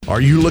Are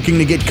you looking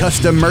to get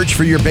custom merch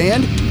for your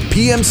band?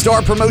 PM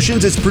Star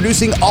Promotions is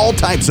producing all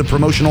types of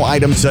promotional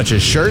items such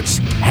as shirts,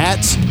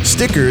 hats,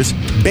 stickers,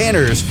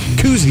 banners,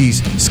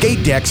 koozies,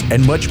 skate decks,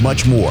 and much,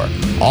 much more.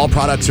 All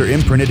products are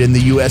imprinted in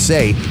the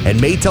USA and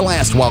made to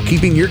last while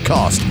keeping your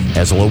cost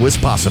as low as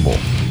possible.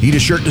 Need a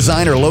shirt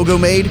design or logo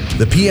made?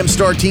 The PM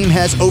Star team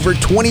has over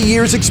 20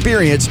 years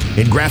experience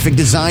in graphic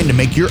design to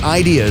make your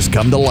ideas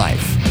come to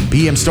life.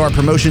 PM Star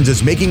Promotions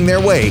is making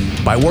their way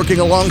by working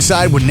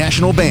alongside with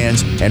national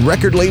bands and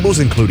record labels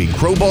including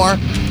Crowbar,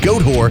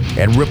 Goat Whore,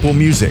 and Ripple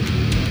Music.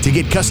 To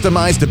get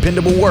customized,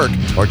 dependable work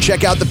or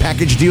check out the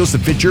package deals that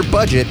fit your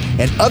budget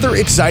and other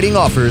exciting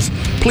offers,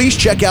 please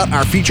check out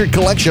our featured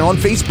collection on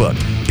Facebook,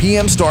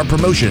 PM Star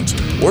Promotions,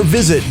 or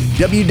visit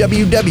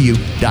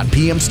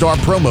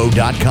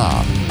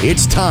www.pmstarpromo.com.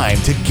 It's time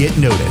to get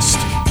noticed.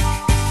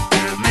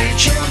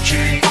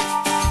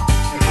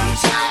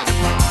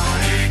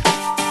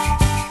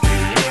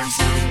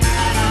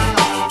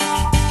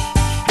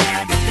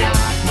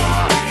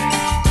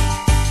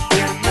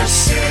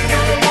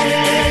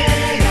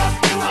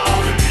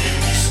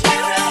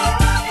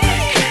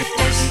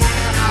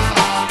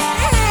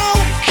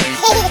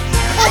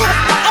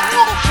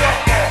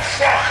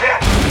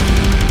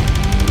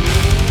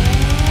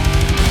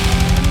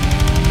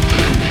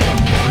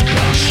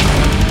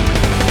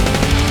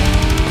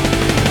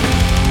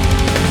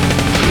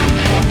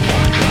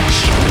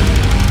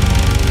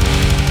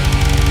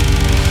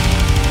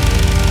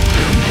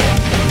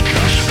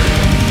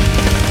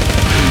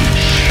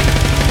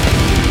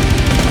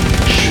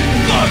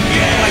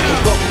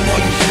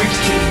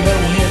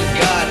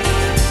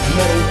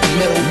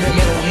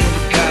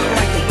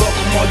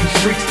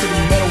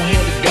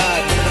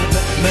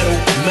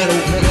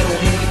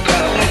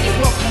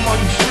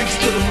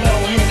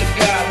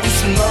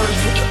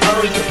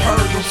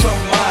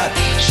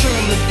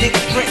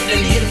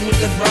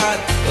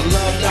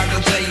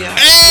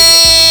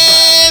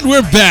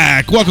 We're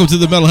back. Welcome to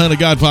the Metal Hand of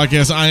God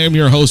podcast. I am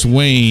your host,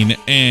 Wayne,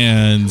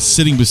 and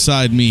sitting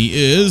beside me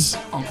is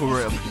Uncle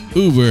Reb.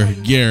 Uber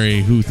Gary,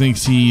 who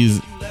thinks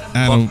he's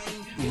Adam.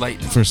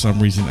 Lightning. For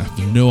some reason, I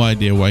have no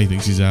idea why he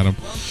thinks he's Adam.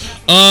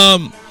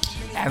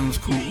 Adam's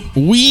cool.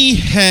 We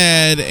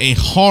had a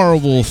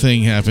horrible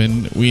thing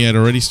happen. We had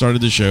already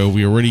started the show.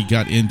 We already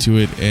got into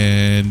it,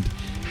 and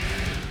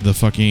the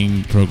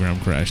fucking program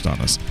crashed on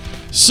us.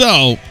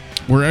 So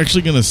we're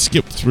actually going to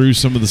skip through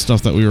some of the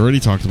stuff that we already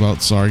talked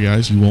about. Sorry,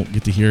 guys. You won't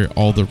get to hear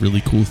all the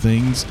really cool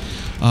things.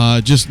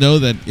 Just know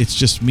that it's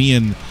just me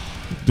and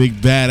big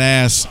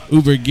badass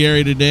Uber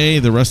Gary today.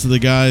 The rest of the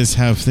guys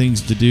have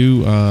things to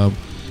do.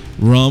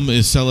 Rum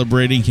is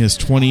celebrating his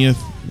 20th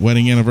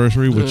wedding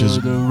anniversary, which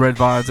is... The Red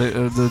Vine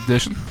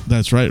edition.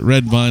 That's right.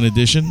 Red Vine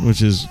edition,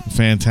 which is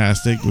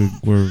fantastic.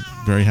 We're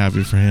very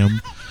happy for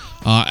him.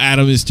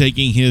 Adam is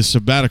taking his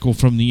sabbatical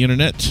from the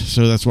internet,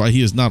 so that's why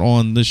he is not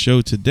on this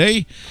show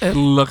today.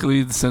 And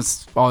luckily,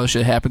 since all this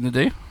shit happened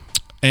today.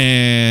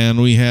 And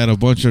we had a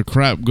bunch of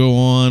crap go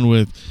on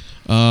with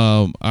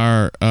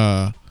our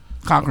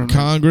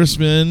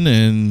congressmen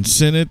and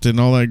Senate and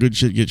all that good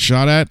shit get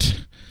shot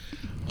at.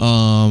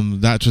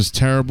 That was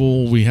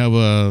terrible. We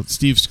have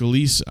Steve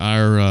Scalise,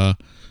 our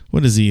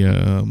what is he?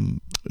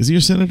 Is he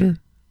a senator?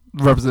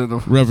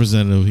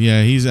 Representative.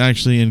 Yeah, he's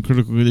actually in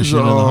critical condition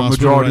in the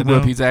hospital majority right now.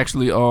 whip. He's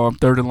actually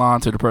third in line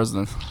to the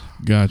president.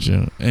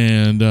 Gotcha.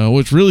 And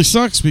which really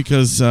sucks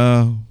because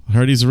I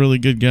heard he's a really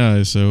good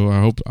guy.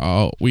 So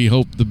we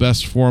hope the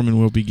best for him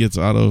and hope he gets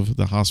out of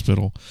the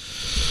hospital.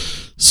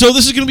 So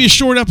this is going to be a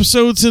short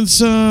episode since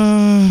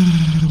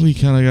we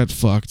kind of got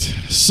fucked.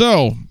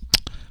 So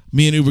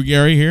me and Uber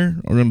Gary here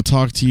are going to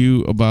talk to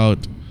you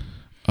about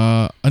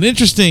an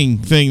interesting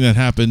thing that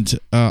happened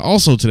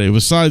also today,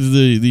 besides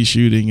the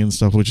shooting and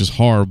stuff, which is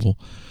horrible.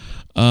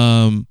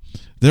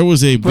 There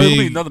was a big... There's going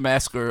to be another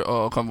massacre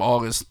come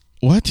August.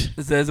 What?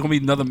 There's going to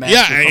be another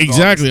massacre. Yeah,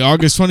 exactly.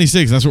 August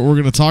 26th. That's what we're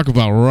going to talk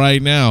about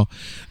right now.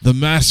 The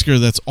massacre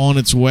that's on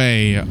its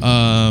way.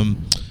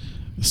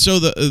 So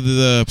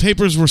the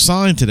papers were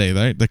signed today,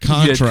 right? The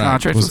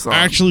contract was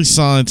actually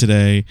signed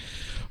today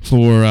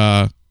for...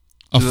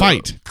 a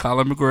fight.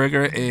 Conor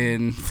McGregor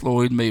and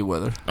Floyd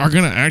Mayweather are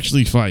going to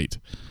actually fight.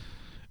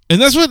 And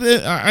that's what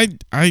I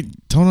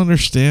don't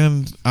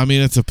understand. I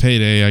mean, it's a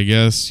payday, I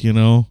guess, you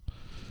know.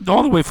 The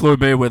only way Floyd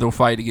Mayweather will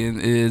fight again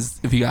is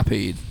if he got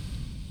paid.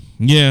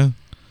 Yeah.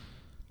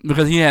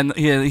 Because he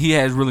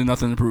has really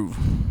nothing to prove.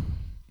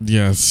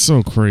 Yeah, it's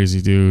so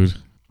crazy, dude.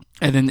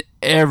 And then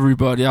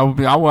everybody, I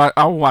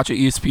will watch at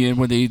ESPN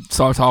when they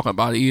start talking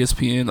about it,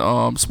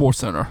 ESPN Sports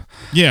Center.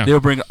 Yeah. They'll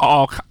bring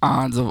all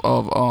kinds of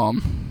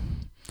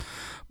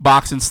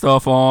boxing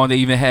stuff on. They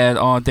even had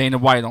Dana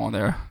White on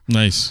there.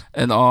 Nice.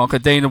 And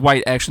because Dana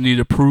White actually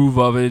needed to prove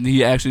of it, and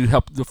he actually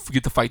helped to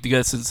get the fight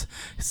together since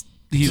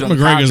he's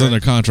McGregor's under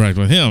contract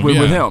with him. With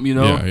him, you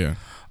know. Yeah.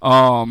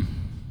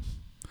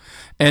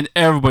 And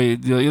everybody,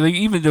 like,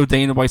 even though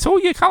Dana White said, "Oh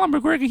yeah, Conor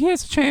McGregor, he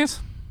has a chance,"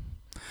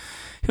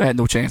 he had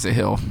no chance in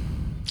hell.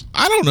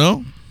 I don't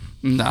know.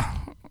 Nah.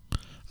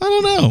 I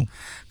don't know.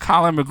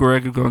 Conor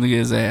McGregor going to get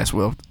his ass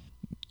whipped.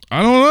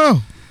 I don't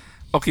know.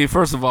 Okay,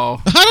 first of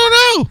all, I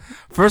don't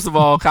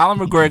know.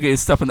 Conor McGregor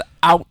is stepping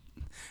out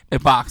in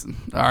boxing.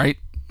 All right,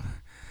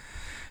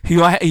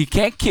 he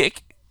can't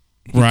kick.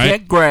 He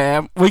can't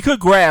grab. Well, he could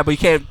grab, but he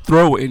can't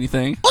throw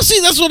anything. Well,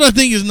 see, that's what I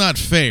think is not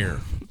fair.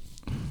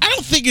 I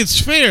don't think it's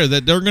fair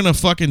that they're gonna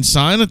fucking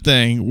sign a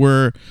thing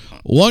where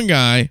one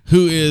guy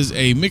who is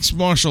a mixed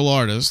martial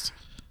artist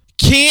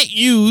can't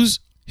use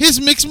his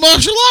mixed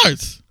martial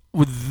arts.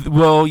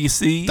 Well, you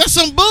see, That's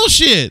some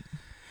bullshit.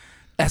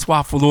 that's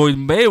why Floyd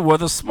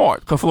Mayweather's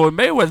smart. Because Floyd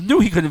Mayweather knew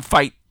he couldn't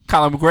fight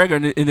Conor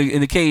McGregor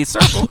in the cage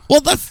circle.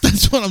 Well,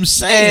 that's what I'm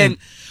saying.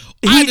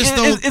 And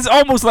it's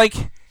almost like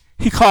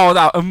he called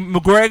out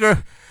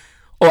McGregor.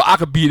 Oh, I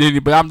could beat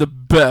anybody. I'm the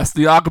best.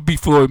 I could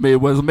beat Floyd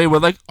Mayweather.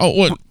 Mayweather like,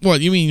 oh,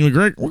 what? You mean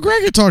McGregor?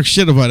 McGregor talks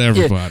shit about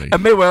everybody. Yeah.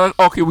 And Mayweather like,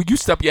 okay, well, you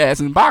step your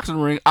ass in the boxing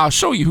ring. I'll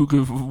show you who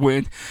could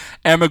win.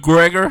 And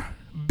McGregor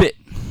bit.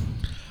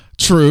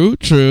 True.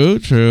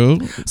 So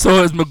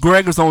it's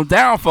McGregor's own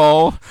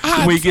downfall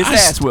when he gets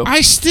ass whipped.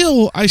 I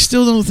still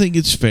don't think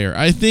it's fair.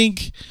 I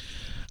think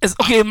it's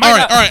okay. All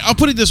right. I'll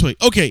put it this way.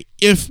 Okay,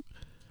 if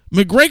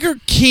McGregor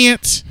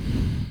can't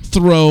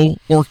throw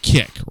or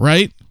kick,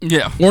 right?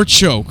 Yeah. Or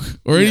choke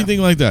or anything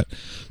like that.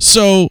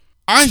 So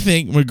I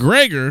think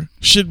McGregor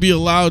should be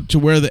allowed to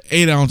wear the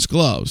 8-ounce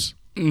gloves.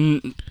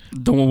 Don't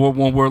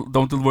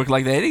work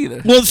like that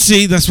either. Well,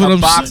 see, that's what I'm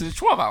saying. Boxing is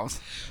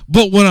 12-ounce.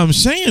 But what I'm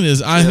saying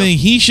is, I think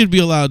he should be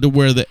allowed to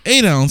wear the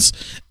 8-ounce,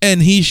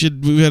 and he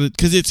should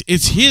because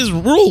it's his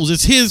rules.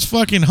 It's his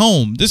fucking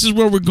home. This is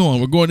where we're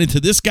going. We're going into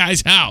this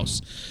guy's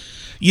house.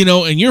 You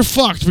know, and you're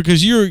fucked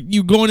because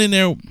you going in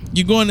there.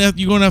 You're going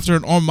after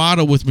an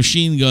armada with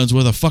machine guns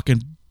with a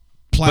fucking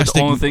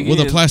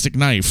plastic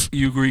knife.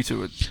 You agree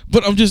to it.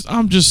 But I'm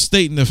just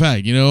stating the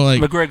fact. You know, like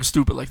McGregor's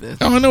stupid like that.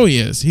 Oh, I know he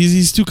is.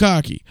 He's too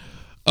cocky.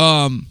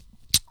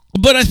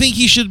 But I think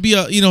he should be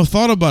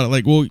thought about it.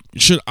 Like, well,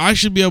 I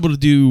should be able to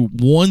do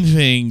one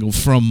thing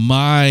from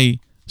my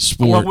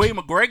sport. Well, the way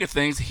McGregor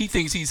thinks, he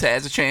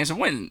has a chance of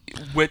winning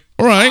with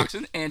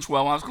boxing and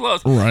 12-ounce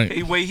gloves. Right.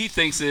 The way he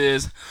thinks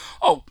is,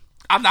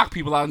 I've knocked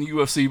people out in the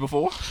UFC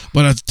before.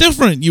 But it's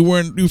different.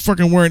 You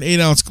fucking wearing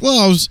 8-ounce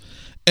gloves,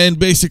 and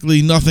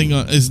basically nothing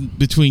is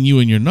between you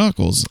and your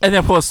knuckles. And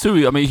then plus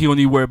two, I mean, he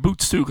only wear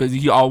boots too because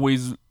he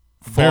always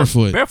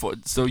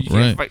barefoot. So you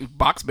can't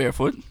box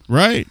barefoot.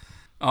 Right.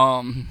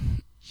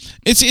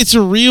 It's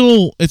a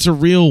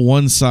real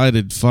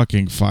one-sided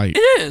fucking fight.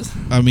 It is.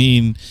 I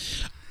mean,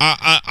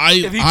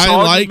 if he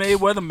charges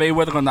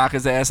Mayweather gonna knock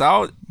his ass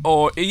out,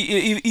 or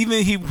even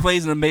if he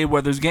plays in a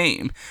Mayweather's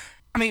game.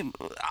 I mean,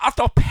 I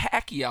thought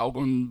Pacquiao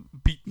gonna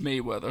beat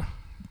Mayweather.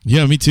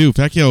 Yeah, me too.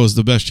 Pacquiao was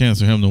the best chance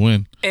for him to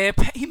win. And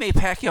he made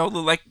Pacquiao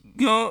look like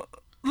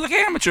like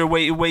amateur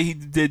way he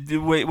did the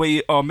way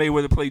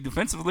Mayweather played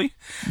defensively.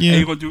 Yeah, and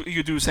you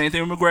could do the same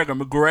thing with McGregor.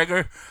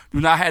 McGregor do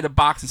not have the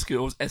boxing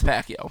skills as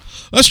Pacquiao.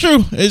 That's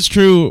true. It's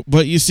true.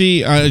 But you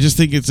see, I just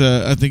think it's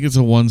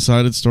a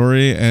one-sided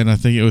story, and I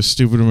think it was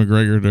stupid of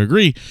McGregor to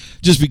agree,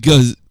 just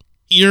because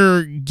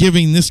you're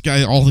giving this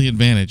guy all the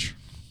advantage.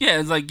 Yeah,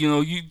 it's like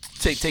you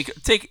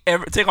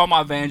take all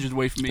my advantages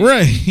away from me.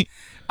 Right.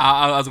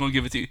 I was gonna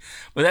give it to you,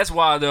 but that's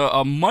why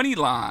the money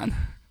line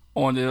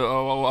on the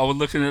I was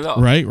looking it up.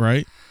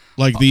 Right.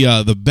 Like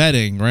the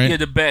betting, right? Yeah,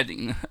 the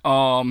betting.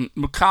 Conor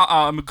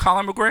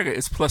McGregor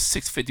is plus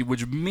 650,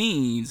 which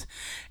means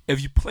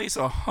if you place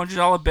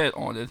 $100 bet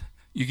on it,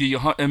 you get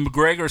and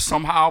McGregor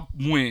somehow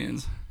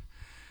wins,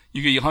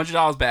 you get your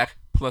 $100 back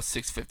plus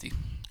 650.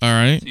 All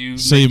right.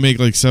 So you make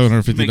like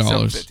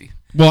 $750.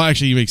 Well,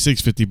 actually, you make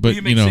 $650, but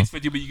you make $650,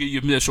 but you get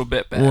your initial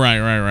bet back.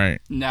 Right.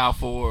 Now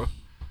for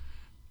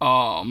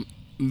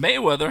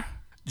Mayweather,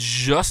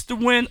 just to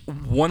win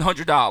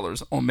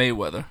 $100 on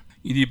Mayweather,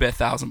 you need to bet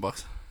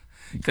 $1,000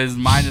 because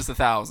minus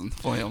 1,000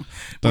 for him,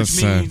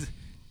 which means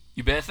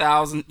you bet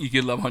 1,000, you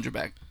get 1,100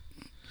 back.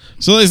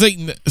 So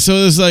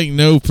there's like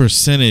no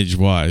percentage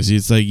wise.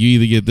 It's like you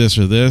either get this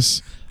or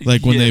this.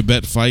 Like when they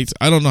bet fights,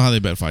 I don't know how they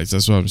bet fights.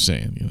 That's what I'm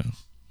saying.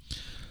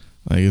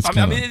 Like it's.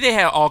 I mean, they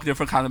have all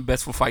different kind of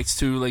bets for fights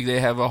too. Like they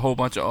have a whole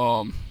bunch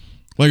of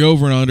like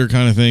over and under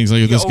kind of things.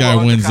 Like if this guy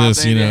wins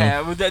this,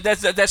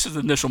 that's just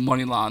initial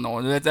money line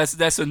on it.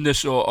 That's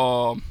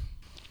initial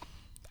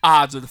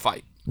odds of the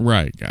fight.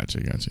 Right,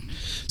 gotcha.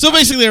 So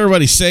basically,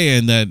 everybody's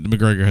saying that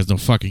McGregor has no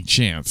fucking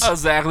chance.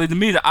 Exactly. To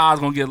me, the odds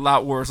gonna get a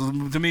lot worse.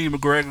 To me,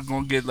 McGregor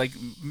gonna get like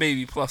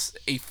maybe plus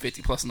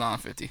 850, plus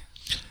 950.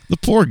 The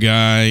poor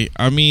guy.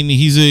 I mean,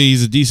 he's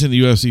a decent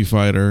UFC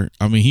fighter.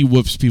 I mean, he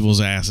whoops people's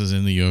asses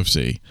in the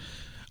UFC.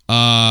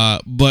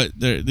 But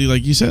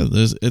like you said,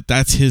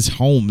 that's his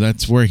home.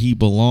 That's where he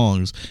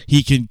belongs.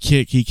 He can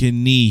kick. He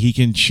can knee. He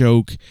can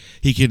choke.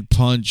 He can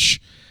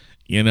punch.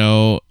 When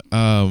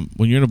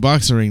you're in a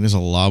boxing ring, there's a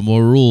lot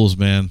more rules,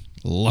 man.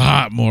 A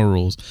lot more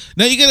rules.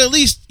 Now you can at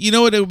least, what it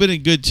would have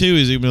been good too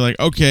is you'd be like,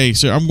 okay,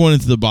 so I'm going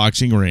into the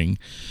boxing ring,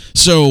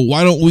 so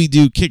why don't we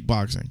do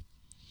kickboxing?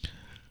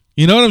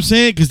 You know what I'm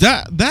saying? Because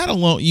that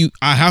alone,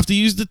 I have to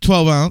use the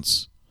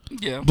 12-ounce,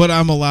 yeah, but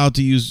I'm allowed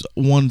to use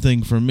one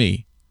thing for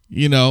me.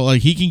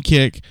 Like he can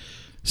kick,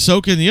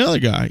 so can the other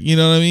guy. You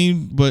know what I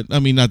mean? But I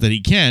mean, not that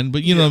he can,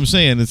 but you know what I'm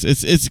saying.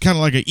 It's kind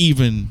of like an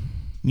even,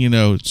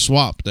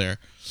 swap there.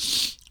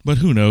 But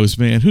who knows,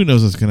 man? Who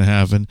knows what's gonna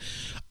happen?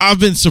 I've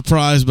been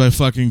surprised by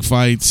fucking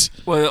fights.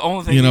 Well, the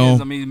only thing is,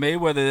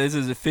 Mayweather, this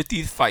is his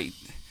 50th fight.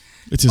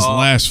 It's his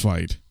last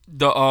fight.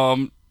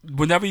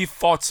 Whenever he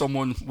fought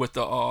someone with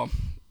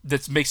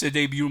that makes their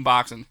debut in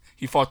boxing,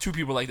 he fought two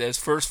people like that. His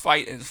first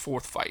fight and his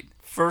fourth fight.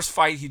 First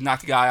fight, he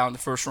knocked the guy out in the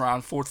first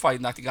round. Fourth fight, he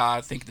knocked the guy,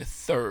 I think, the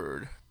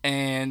third.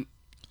 And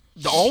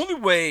the only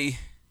way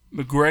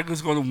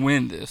McGregor's going to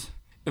win this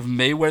if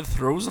Mayweather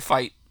throws a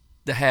fight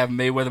to have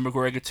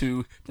Mayweather-McGregor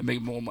 2 to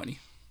make more money.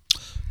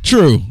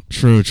 True.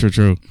 But,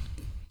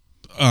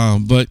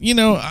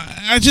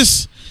 I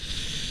just...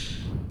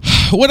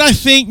 What I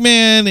think,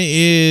 man,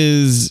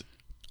 is...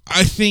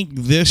 I think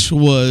this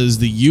was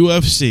the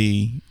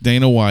UFC,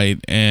 Dana White,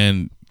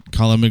 and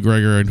Colin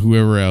McGregor and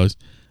whoever else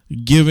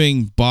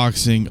giving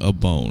boxing a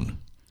bone.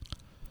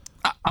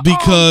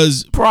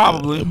 Because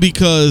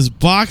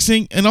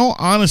boxing, in all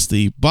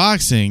honesty,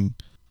 boxing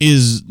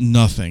is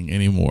nothing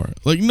anymore.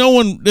 Like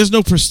there's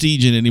no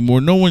prestige in it anymore.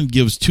 No one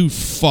gives two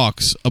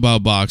fucks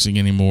about boxing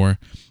anymore,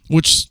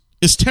 which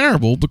is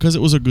terrible because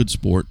it was a good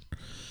sport.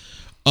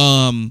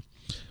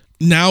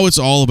 Now it's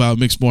all about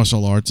mixed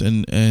martial arts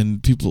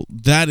and people.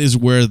 That is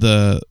where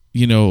the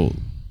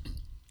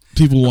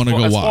people want to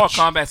go watch.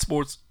 Combat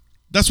sports.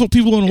 That's what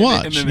people want to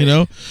watch.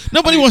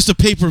 Nobody wants to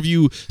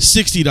pay-per-view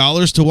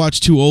 $60 to watch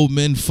two old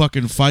men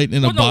fucking fight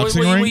in a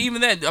boxing ring. Even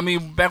then,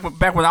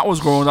 back when I was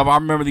growing up, I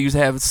remember they used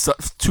to have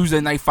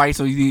Tuesday night fights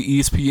on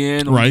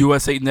ESPN or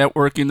USA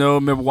Network. I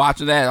remember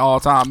watching that all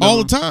the time. All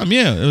the time,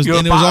 yeah. It was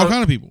all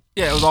kind of people.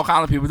 Yeah, it was all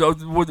kind of people.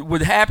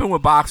 What happened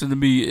with boxing to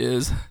me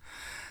is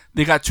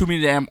they got too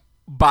many damn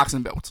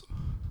boxing belts.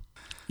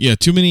 Yeah,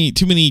 too many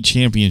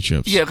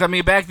championships. Yeah,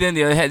 back then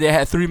they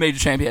had three major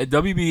champions: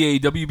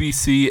 WBA,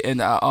 WBC, and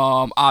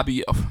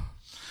IBF.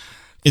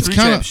 It's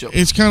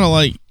kind of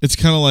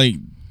like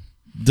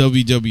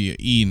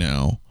WWE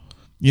now.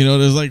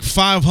 There's like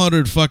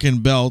 500 fucking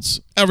belts.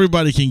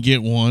 Everybody can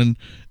get one.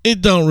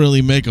 It don't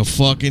really make a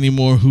fuck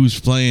anymore who's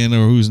playing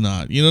or who's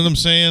not. You know what I'm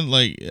saying?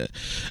 Like,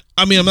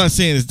 I'm not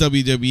saying it's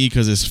WWE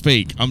because it's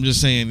fake. I'm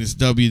just saying it's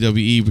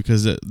WWE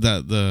because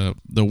the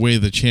way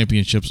the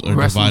championships are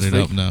divided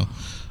up now.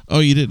 Oh,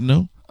 you didn't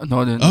know?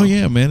 No, I didn't know. Oh,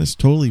 yeah, man. It's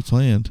totally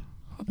planned.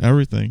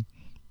 Everything.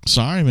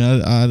 Sorry,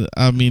 man.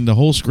 The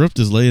whole script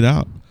is laid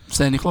out.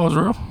 Santa Claus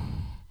real?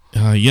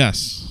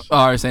 Yes.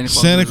 All right, Santa Claus.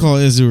 Santa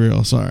Claus is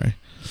real. Sorry.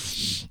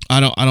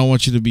 I don't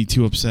want you to be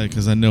too upset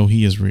because I know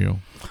he is real.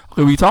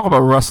 Okay, we talk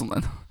about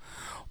wrestling.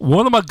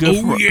 One of my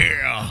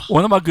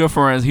good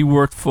friends, he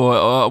works for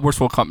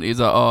a company. He's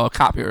a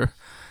copier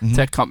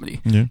tech company.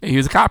 Yeah. He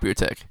was a copier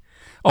tech.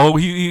 Oh,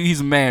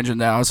 he's a manager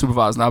now, a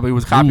supervisor now, but he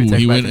was a copier tech.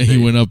 He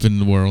went up in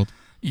the world.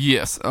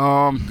 Yes.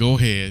 Go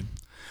ahead.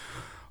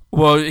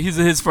 Well,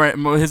 his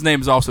friend. His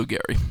name is also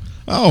Gary.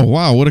 Oh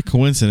wow, what a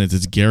coincidence!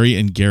 It's Gary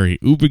and Gary,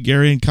 Uber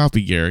Gary and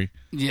Copy Gary.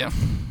 Yeah.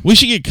 We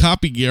should get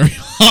Copy Gary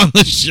on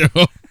the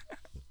show.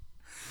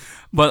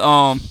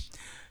 But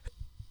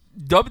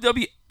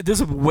WWE. This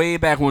is way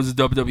back when it was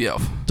the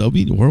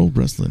WWF. World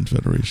Wrestling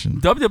Federation.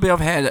 WWF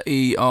had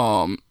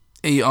a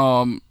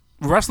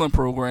wrestling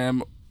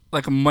program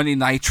like a Monday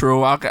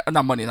Nitro.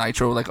 Not Monday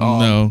Nitro.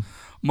 No.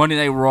 Monday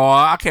Night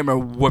Raw. I can't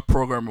remember what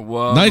program it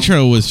was.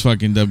 Nitro was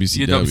fucking WCW.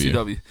 Yeah,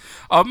 WCW.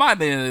 It might have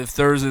been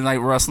Thursday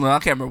Night Wrestling. I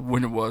can't remember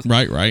when it was.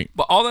 Right.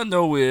 But all I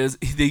know is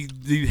they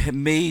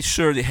made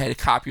sure they had a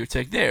copier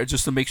tech there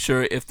just to make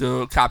sure if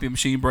the copy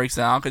machine breaks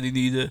down because they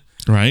need to.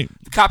 Right.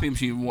 The copy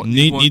machine.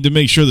 Need to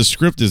make sure the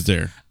script is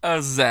there.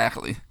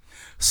 Exactly.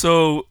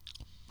 So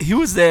he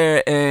was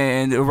there,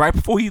 and right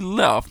before he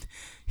left,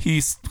 he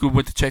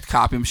went to check the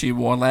copy machine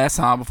one last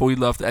time before he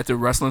left at the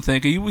wrestling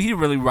thing. He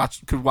really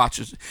could watch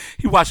it.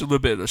 He watched a little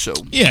bit of the show.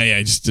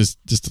 Yeah,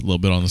 just a little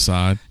bit on the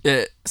side.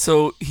 Yeah.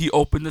 So he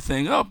opened the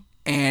thing up,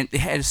 and it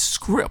had a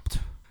script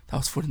that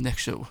was for the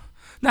next show.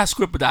 Not a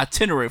script, but the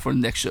itinerary for the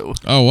next show.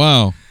 Oh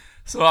wow!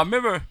 So I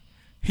remember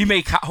he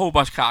made a whole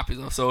bunch of copies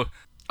of. So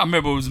I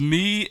remember it was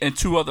me and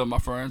two other of my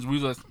friends. We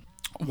was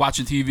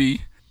watching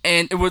TV.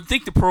 And I would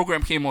think the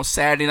program came on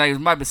Saturday night. It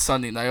might have been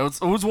Sunday night.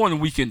 It was one of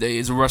the weekend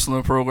days, a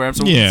wrestling program.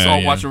 So we was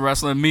all watching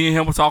wrestling. Me and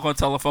him were talking on the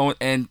telephone,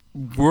 and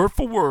word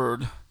for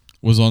word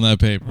was on that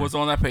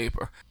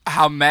paper.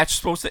 How match is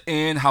supposed to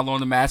end, how long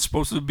the match is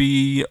supposed to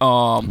be.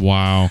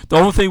 Wow. The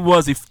only thing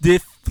was, he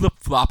did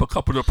flip-flop a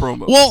couple of the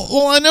promos.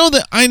 Well,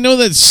 I know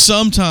that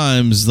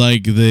sometimes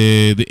like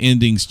the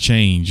endings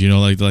change.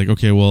 Like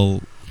okay,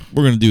 well,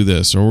 we're gonna do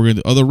this, or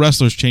the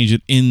wrestlers change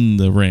it in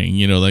the ring.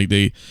 Like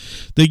they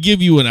give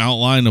you an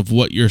outline of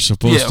what you're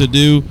supposed to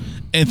do,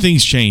 and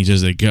things change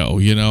as they go.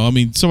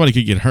 Somebody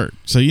could get hurt,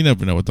 so you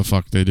never know what the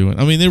fuck they're doing.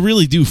 They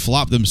really do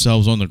flop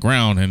themselves on the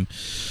ground and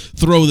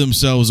throw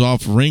themselves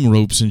off ring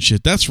ropes and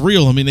shit. That's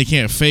real. They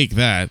can't fake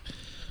that.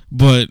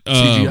 But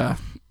CGI.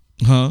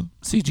 Huh?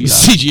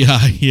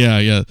 CGI.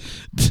 Yeah.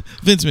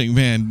 Vince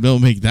McMahon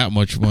don't make that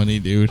much money,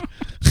 dude.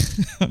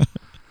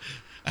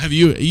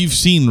 You've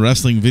seen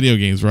wrestling video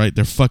games, right?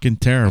 They're fucking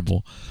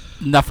terrible.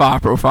 Not Fire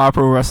Pro. Fire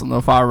Pro Wrestling.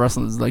 No, Fire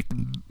Wrestling is like.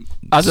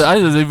 I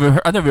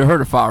never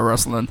heard of Fire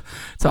Wrestling.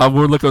 So I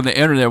would look on the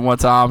internet one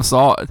time,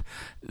 saw it.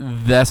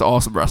 That's an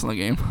awesome wrestling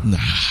game. Nah,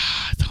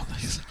 I don't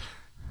think so.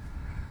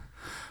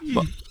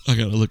 But, I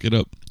gotta look it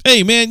up.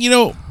 Hey, man,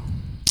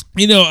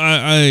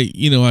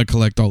 I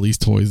collect all these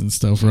toys and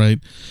stuff, right?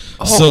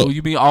 Oh, so,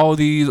 you mean all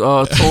these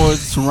toys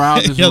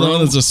surrounding? Yeah, the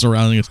ones that's just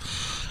surrounding us.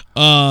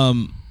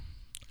 I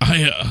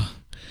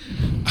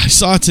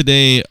saw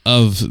today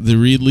of the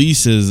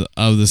releases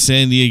of the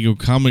San Diego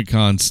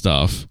Comic-Con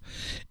stuff,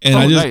 and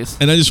I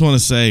just want to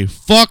say,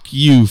 fuck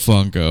you,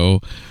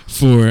 Funko,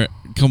 for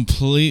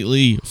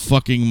completely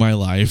fucking my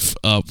life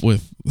up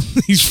with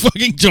these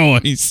fucking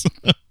toys.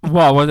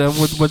 Wow, what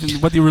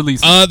did you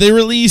release? They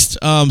released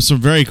some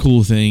very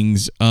cool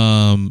things.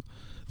 They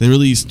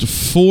released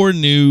 4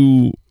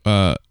 new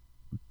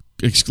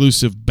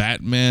exclusive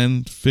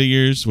Batman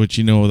figures, which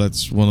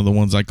that's one of the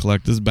ones I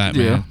collect is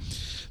Batman. Yeah.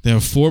 They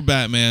have 4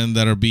 Batman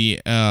that are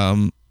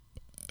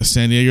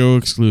San Diego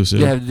exclusive.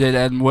 Yeah, did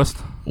Adam West.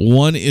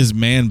 One is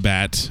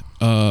Man-Bat.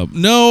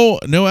 No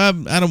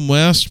Adam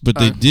West, but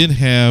they did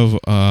have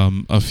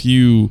a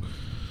few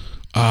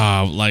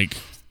like,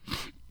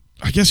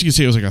 I guess you could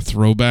say it was like a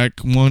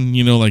throwback one,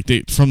 like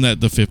they from the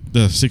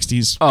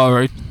 60s. Oh,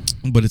 right.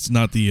 But it's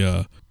not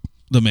the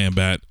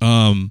Man-Bat.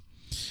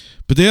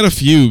 But they had a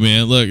few,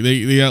 man. Look,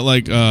 they got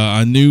like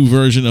a new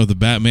version of the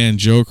Batman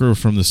Joker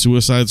from the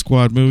Suicide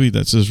Squad movie.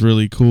 That's just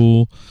really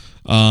cool.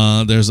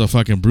 There's a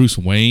fucking Bruce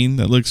Wayne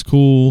that looks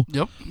cool.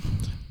 Yep.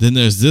 Then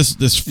there's this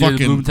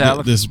fucking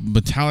this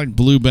metallic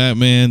blue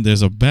Batman.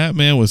 There's a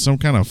Batman with some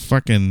kind of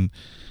fucking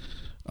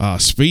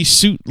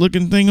spacesuit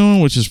looking thing on,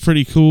 which is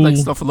pretty cool. Like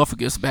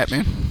Snuffleupagus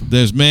Batman.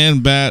 There's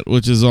Man-Bat,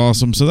 which is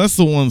awesome. So that's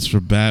the ones for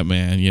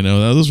Batman.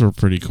 Those were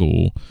pretty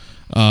cool.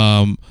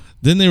 Then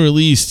they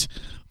released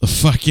the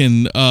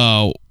fucking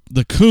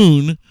the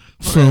Coon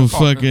from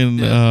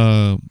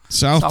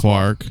South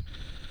Park.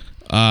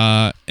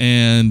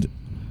 And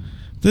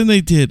then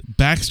they did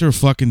Baxter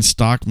fucking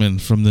Stockman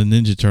from the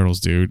Ninja Turtles,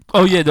 dude.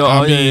 Oh yeah,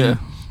 yeah.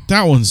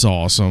 That one's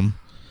awesome.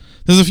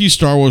 There's a few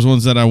Star Wars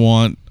ones that I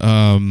want.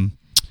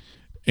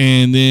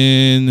 And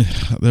then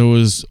there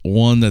was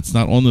one that's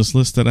not on this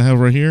list that I have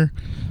right here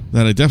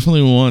that I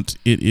definitely want.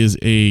 It is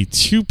a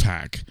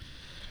 2-pack.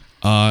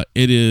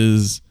 It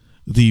is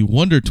the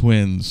Wonder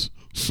Twins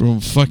from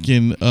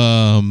fucking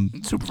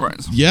Super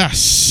Friends.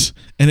 Yes,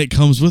 and it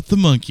comes with the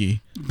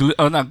monkey.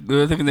 I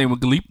think the name was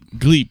Gleep.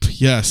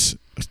 Gleep, yes.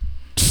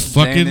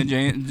 Fucking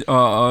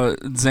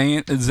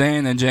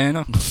Zan and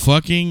Jana.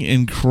 Fucking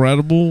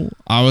incredible.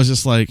 I was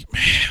just like,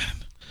 man,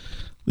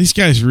 these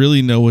guys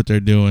really know what they're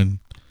doing.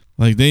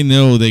 Like, they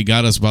know they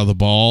got us by the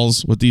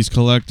balls with these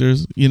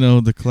collectors.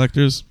 The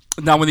collectors.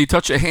 Now, when you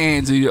touch your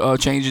hands, you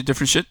change your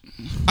different shit?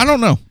 I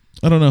don't know.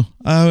 I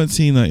haven't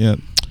seen that yet.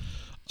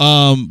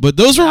 But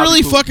those were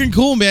really fucking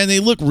cool, man. They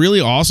look really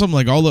awesome.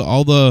 Like,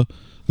 all the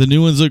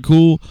new ones look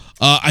cool.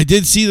 I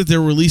did see that they're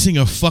releasing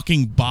a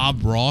fucking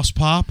Bob Ross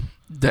pop.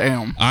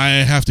 Damn. I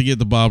have to get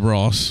the Bob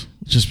Ross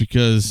just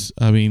because,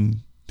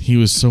 he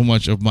was so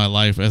much of my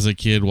life as a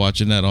kid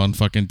watching that on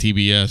fucking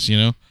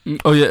TBS,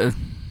 Oh, yeah.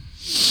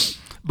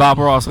 Bob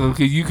Ross.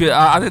 Okay, you could.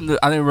 I didn't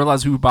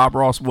realize who Bob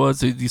Ross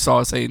was. You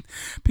saw it saying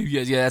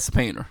PBS. Yeah, that's the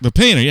painter. The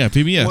painter. Yeah,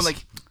 PBS. Well,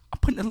 like, I'm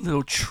putting a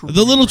little tree.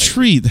 The little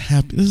tree. This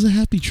is a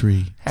happy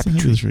tree. Happy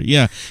tree.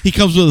 Yeah, he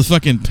comes with a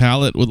fucking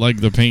palette with like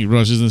the paint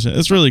brushes and shit.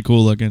 It's really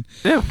cool looking.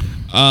 Yeah.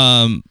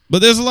 But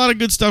there's a lot of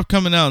good stuff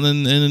coming out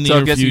in the near future. So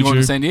I guess you're going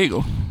to San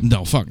Diego.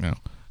 No, fuck no.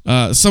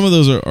 Some of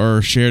those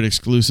are shared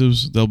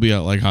exclusives. They'll be at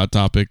like Hot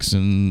Topics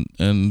and.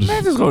 Man,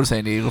 just go to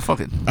San Diego. Fuck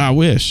it. I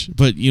wish,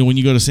 but when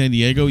you go to San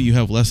Diego, you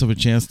have less of a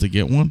chance to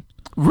get one.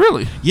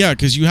 Really? Yeah,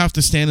 because you have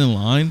to stand in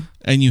line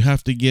and you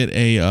have to get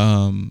a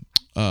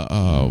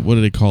what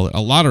do they call it? A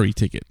lottery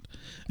ticket.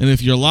 And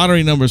if your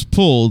lottery number's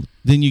pulled,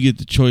 then you get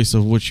the choice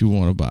of what you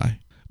want to buy.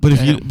 But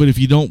if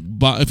you don't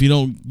buy,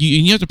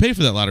 you have to pay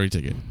for that lottery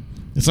ticket.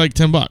 It's like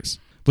 $10.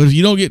 But if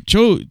you don't get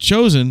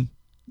chosen,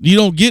 you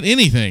don't get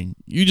anything.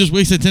 You just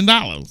wasted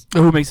 $10.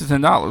 Who makes the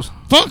 $10?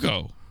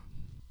 Funko.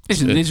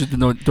 They should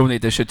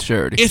donate that shit to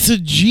charity. It's a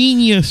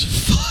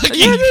genius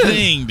fucking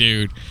thing,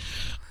 dude.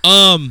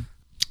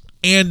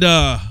 And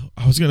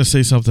I was gonna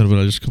say something, but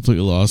I just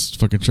completely lost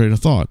fucking train of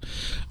thought.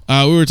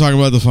 We were talking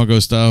about the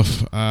Funko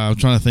stuff. I'm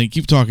trying to think.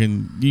 Keep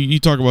talking. You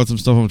talk about some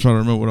stuff. I'm trying to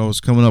remember what I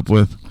was coming up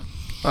with.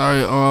 All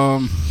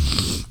right.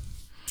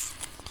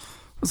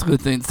 That's a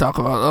good thing to talk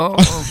about.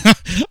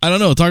 I don't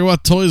know. Talk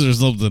about toys or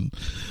something.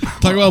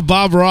 Talk about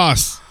Bob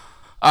Ross.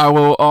 I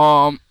will.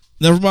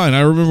 Never mind.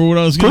 I remember what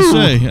I was going to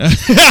say.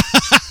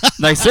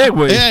 Nice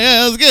segue. Yeah,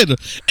 that was good.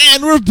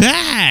 And we're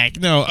back.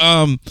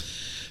 No.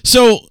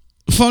 So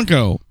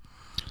Funko.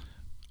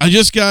 I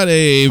just got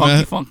I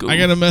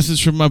got a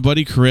message from my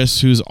buddy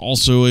Chris, who's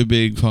also a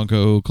big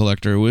Funko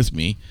collector with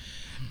me.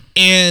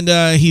 And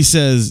he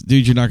says,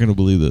 dude, you're not going to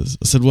believe this.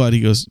 I said, what?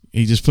 He goes,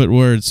 he just put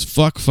words,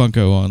 fuck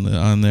Funko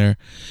on there.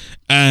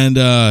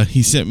 And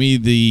he sent me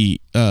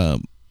the,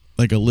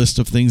 like a list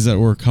of things that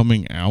were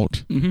coming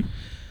out. Mm-hmm.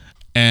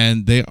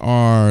 And they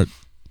are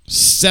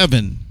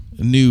 7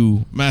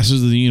 new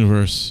Masters of the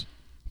Universe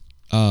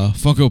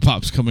Funko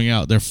Pops coming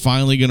out. They're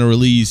finally going to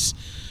release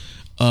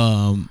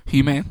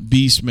He-Man,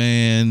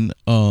 Beastman,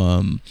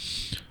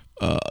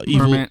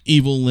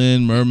 Evil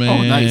Lyn, Merman.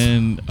 Oh,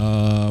 nice.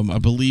 I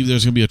believe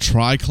there's going to be a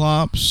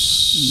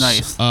Triclops.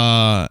 Nice.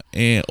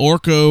 And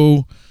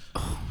Orko.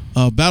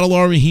 Battle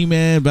Armor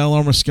He-Man, Battle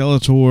Armor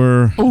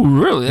Skeletor. Oh,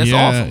 really? That's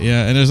awesome.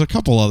 Yeah, and there's a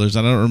couple others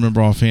I don't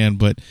remember offhand,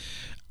 but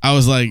I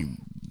was like,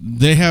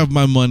 they have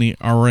my money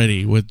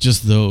already with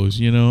just those.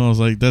 I was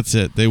like, that's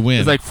it. They win.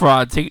 It's like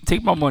fraud.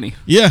 Take my money.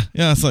 Yeah.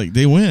 It's like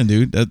they win,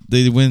 dude.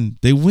 They win.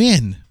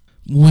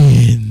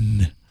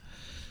 Win.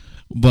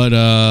 But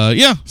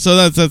yeah. So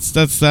that's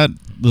that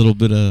little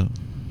bit of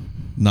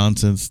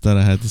nonsense that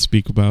I had to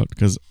speak about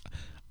because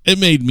it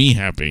made me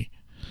happy.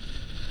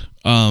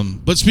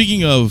 But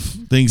speaking of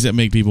things that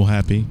make people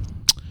happy,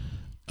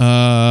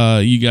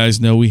 you guys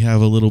know we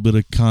have a little bit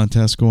of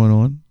contest going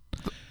on.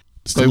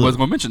 So you wasn't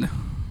going to mention it.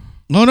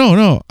 No.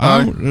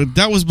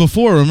 That was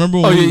before. Remember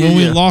when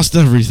we lost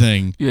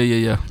everything?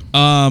 Yeah.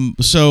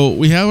 So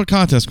we have a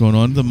contest going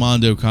on, the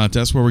Mondo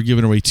contest, where we're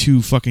giving away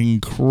 2 fucking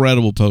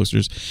incredible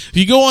posters. If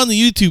you go on the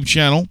YouTube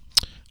channel,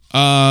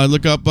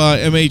 look up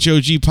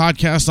MHOG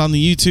Podcast on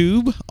the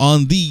YouTube.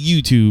 On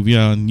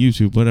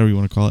YouTube, whatever you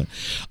want to call it.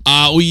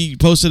 We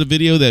posted a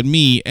video that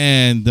me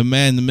and the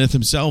man, the myth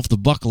himself, the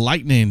Buck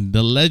Lightning,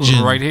 the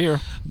legend, right here,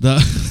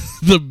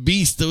 the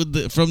beast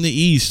from the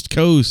East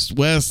Coast,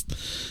 West.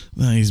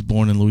 He's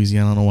born in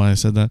Louisiana. I don't know why I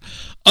said that.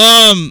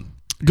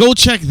 Go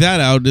check that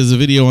out. There's a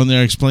video on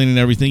there explaining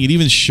everything. It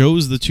even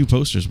shows the 2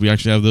 posters. We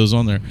actually have those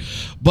on there.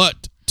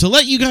 But to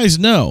let you guys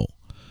know,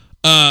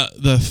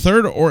 the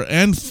third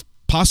and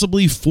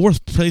possibly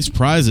 4th place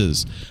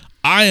prizes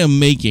I am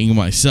making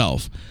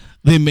myself.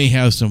 They may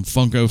have some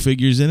Funko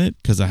figures in it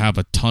because I have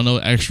a ton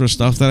of extra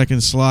stuff that I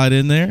can slide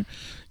in there.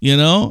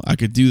 I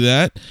could do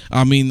that.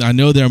 I mean, I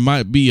know there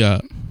might be a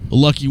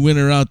lucky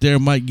winner out there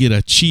might get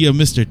a Chia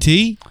Mr.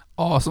 T.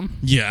 Awesome.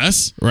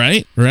 Yes,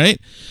 right.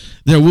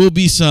 There will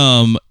be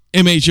some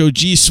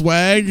MHOG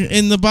swag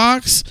in the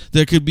box.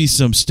 There could be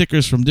some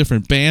stickers from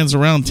different bands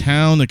around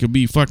town. There could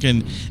be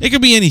it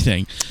could be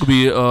anything. Could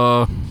be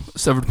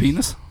severed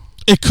penis.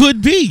 It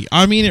could be.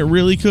 I mean, it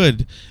really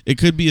could. It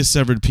could be a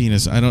severed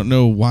penis. I don't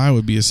know why it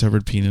would be a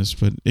severed penis,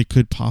 but it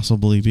could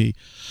possibly be.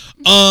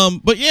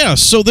 But yeah,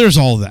 so there's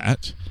all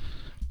that.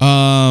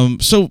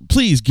 So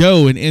please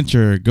go and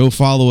enter. Go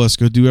follow us.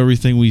 Go do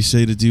everything we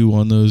say to do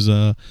on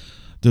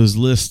those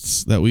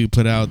lists that we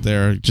put out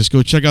there. Just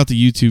go check out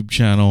the YouTube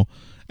channel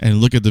and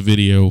look at the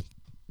video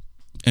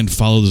and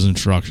follow those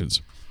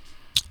instructions.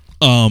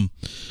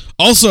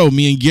 Also,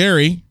 me and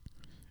Gary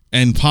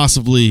and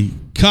possibly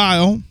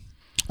Kyle,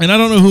 and I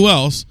don't know who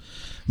else,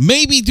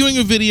 may be doing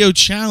a video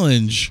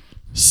challenge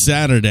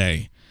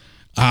Saturday.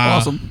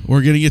 Awesome.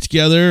 We're going to get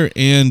together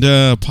and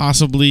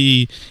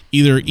possibly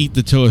either eat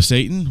the toe of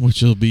Satan,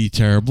 which will be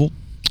terrible,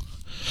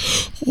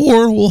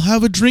 or we'll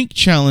have a drink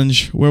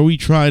challenge where we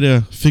try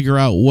to figure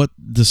out what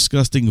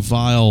disgusting,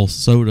 vile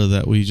soda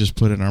that we just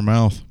put in our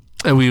mouth.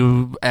 And we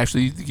will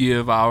actually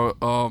give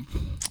our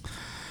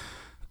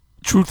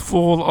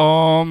truthful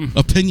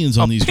opinions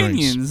on these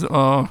drinks.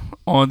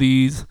 On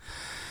these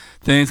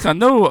things. I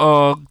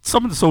know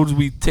some of the sodas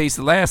we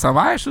tasted last time,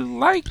 I actually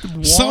liked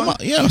one. Some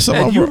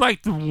of you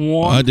liked the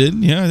one. I did.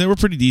 Yeah, they were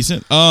pretty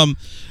decent.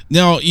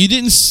 Now, you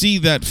didn't see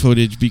that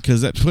footage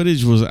because that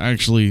footage was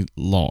actually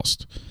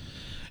lost.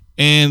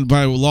 And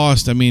by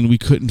lost, I mean we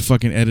couldn't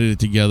fucking edit it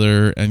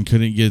together and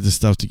couldn't get the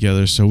stuff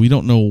together. So we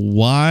don't know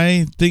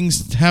why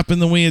things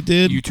happened the way it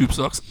did. YouTube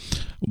sucks.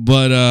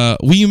 But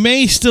we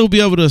may still be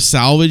able to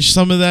salvage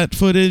some of that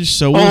footage.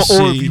 So we'll see.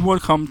 Or if you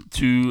want to come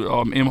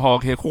to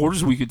M-Hog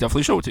headquarters, we could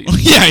definitely show it to you.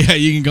 yeah,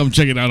 you can come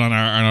check it out on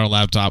our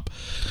laptop.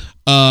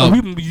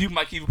 You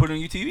might even put it on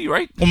your TV,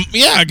 right?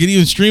 Yeah, I could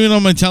even stream it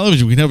on my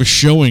television. We could have a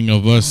showing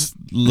of us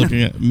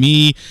looking at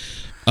me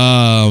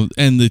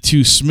and the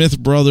 2 Smith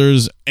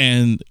brothers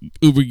and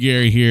Uber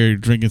Gary here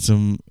drinking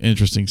some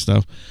interesting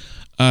stuff.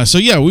 So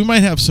yeah, we might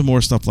have some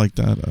more stuff like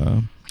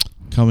that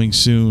coming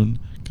soon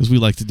because we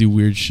like to do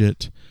weird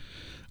shit.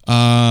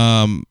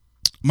 My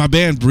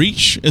band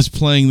Breach is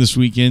playing this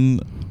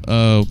weekend,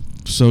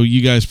 so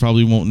you guys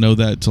probably won't know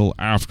that till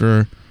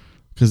after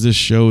because this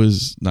show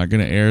is not going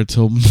to air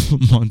till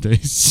Monday.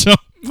 So.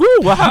 Woo,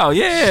 wow,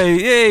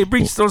 yeah,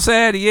 Breach on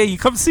Saturday, yeah, you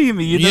come see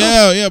me, you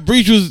know? Yeah,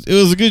 Breach was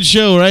a good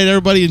show, right?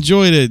 Everybody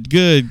enjoyed it,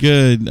 good.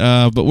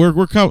 But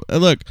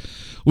look,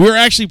 we're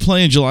actually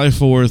playing July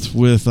 4th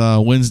with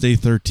Wednesday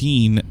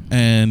 13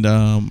 and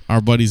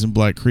our buddies in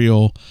Black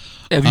Creole.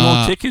 If you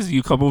want tickets,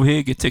 you come over here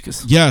and get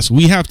tickets. Yes,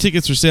 we have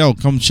tickets for sale.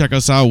 Come check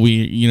us out.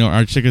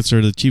 Our tickets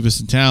are the cheapest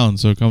in town,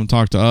 so come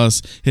talk to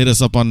us. Hit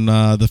us up on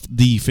the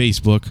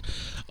Facebook,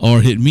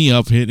 or hit me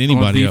up. Hit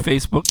anybody up.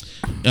 Facebook.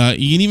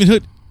 You can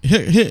even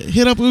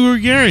hit up Uber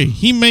Gary.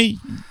 He may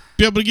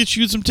be able to get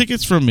you some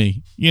tickets from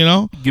me.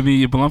 Give me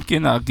your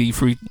Blumpkin, I'll give you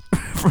free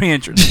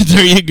entrance.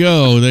 There you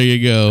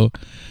go.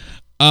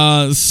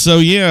 So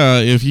yeah,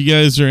 if you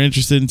guys are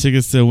interested in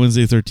tickets to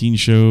Wednesday 13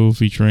 show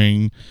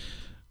featuring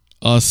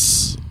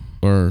us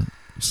or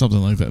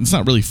something like that. It's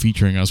not really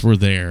featuring us. We're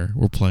there.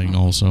 We're playing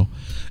also.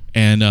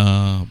 And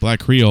Black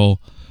Creole,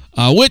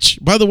 which,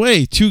 by the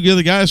way, 2 of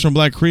the guys from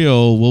Black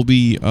Creole will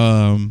be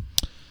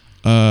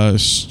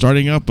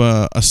starting up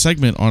a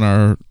segment on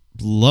our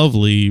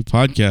lovely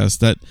podcast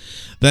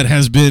that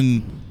has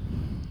been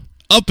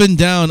up and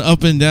down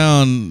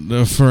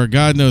for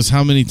God knows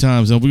how many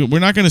times. And we're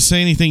not going to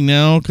say anything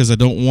now because I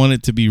don't want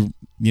it to be,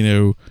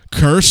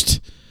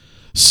 cursed.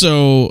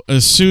 So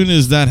as soon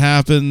as that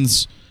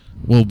happens,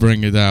 we'll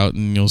bring it out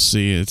and you'll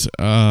see it.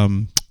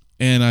 And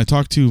I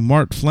talked to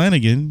Mart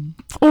Flanagan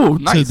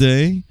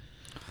today.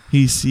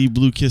 He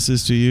blew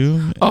kisses to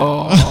you.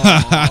 Oh,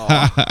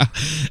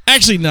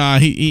 actually, nah.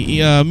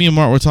 Me and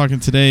Mart were talking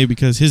today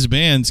because his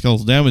band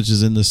Skeletal Damage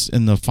is in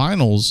the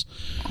finals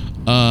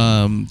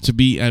to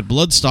be at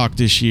Bloodstock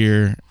this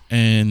year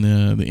in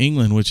the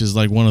England, which is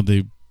like one of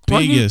the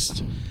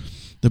biggest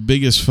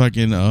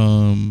fucking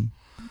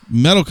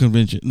metal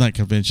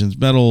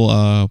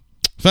metal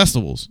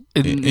festivals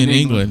in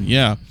England.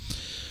 Yeah.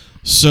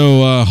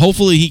 So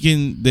hopefully he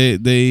can.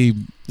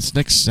 It's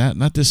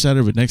not this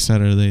Saturday, but next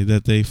Saturday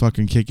that they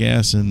fucking kick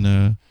ass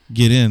and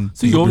get in.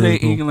 So you go there in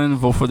England and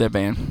vote for that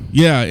band?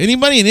 Yeah,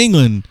 anybody in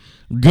England,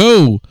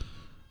 go.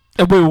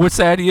 Wait, what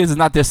Saturday is? It's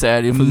not this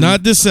Saturday.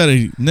 Not this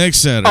Saturday, next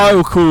Saturday.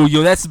 Oh, cool.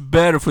 Yo, that's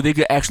better for they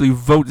could actually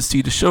vote to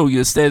see the show.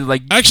 Instead of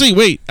like... Actually,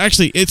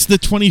 it's the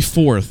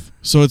 24th.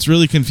 So it's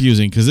really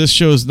confusing because this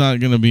show is not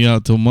going to be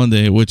out till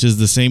Monday, which is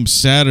the same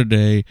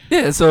Saturday.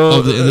 Yeah, so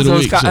of the end of the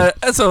week.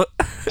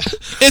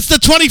 It's the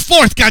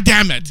 24th. God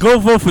damn it! Go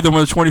vote for them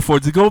on the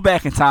 24th. To go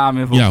back in time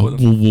and vote for them.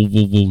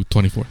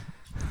 24th.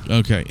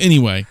 Okay.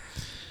 Anyway,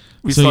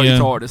 we saw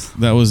retardus.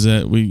 That was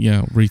it. We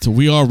are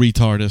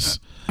retardus.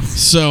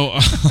 So.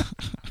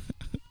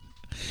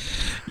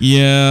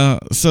 Yeah,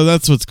 so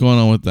that's what's going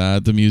on with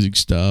that, the music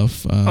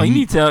stuff. You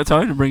need to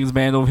tell him to bring his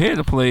band over here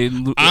to play.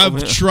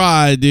 I've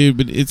tried, dude,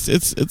 but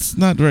it's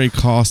not very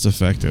cost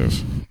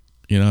effective.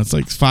 It's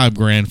like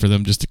 $5,000 for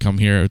them just to come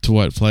here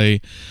to play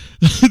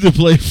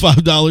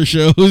 $5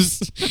 shows.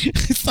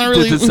 It's not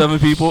really to 7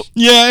 people.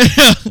 Yeah,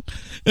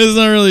 it's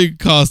not really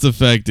cost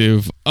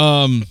effective.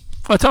 I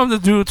told him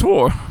to do a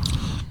tour.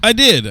 I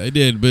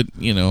did, but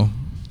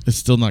it's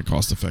still not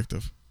cost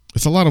effective.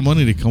 It's a lot of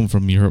money to come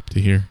from Europe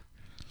to here.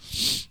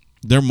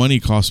 Their money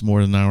costs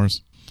more than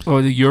ours.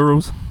 Oh, the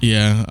euros?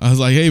 Yeah. I was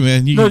like, hey,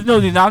 man. No,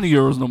 they're not the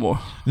euros no more.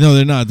 No,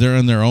 they're not. They're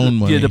in their own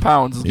money. Yeah, the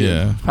pounds.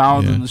 Yeah.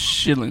 Pounds and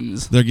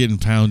shillings. They're getting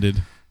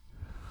pounded.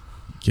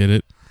 Get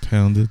it?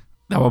 Pounded.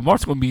 Now,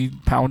 Mark's going to be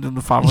pounding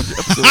the 500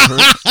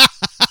 episode.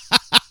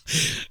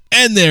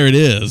 And there it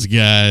is,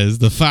 guys.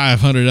 The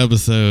 500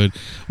 episode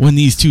when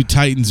these two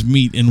titans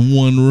meet in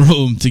one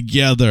room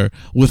together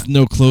with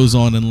no clothes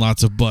on and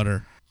lots of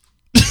butter.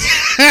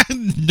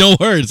 No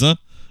words, huh?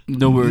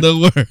 No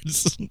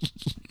words.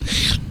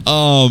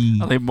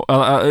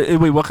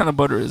 Wait, what kind of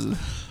butter is it?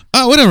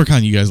 Whatever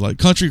kind you guys like.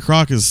 Country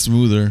Crock is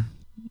smoother.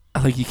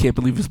 I think you can't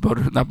believe it's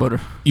butter, not butter.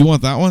 You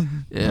want that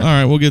one? Yeah. All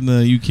right, we'll get in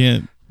the you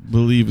can't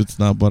believe it's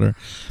not butter.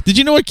 Did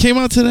you know what came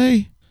out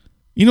today?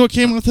 You know what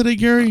came out today,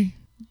 Gary?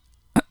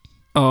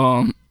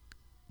 Come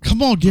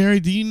on, Gary.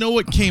 Do you know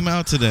what came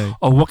out today?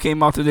 Oh, what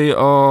came out today?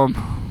 Some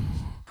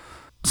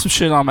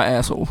shit on my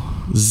asshole.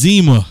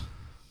 Zima.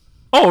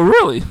 Oh,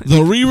 really?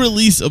 The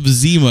re-release of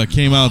Zima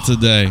came out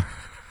today,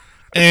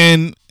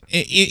 and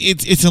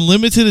it's a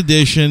limited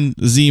edition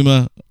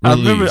Zima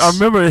release. I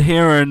remember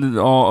hearing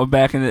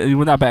back in the,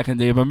 well, not back in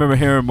the day, but I remember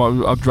hearing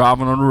I'm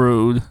driving on the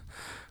road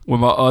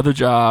with my other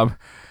job,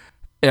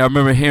 and I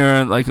remember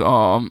hearing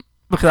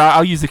because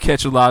I used to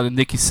catch a lot of the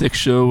Nikki Sixx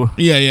show.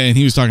 Yeah, and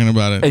he was talking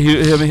about it. And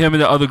him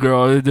and the other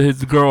girl,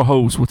 his girl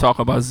host, were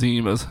talking about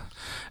Zimas.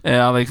 And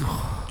I'm like,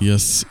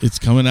 yes, it's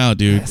coming out,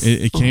 dude. Yes.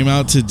 It came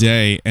out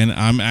today, and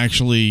I'm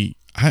actually,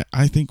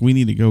 I think we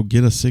need to go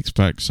get a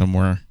 6-pack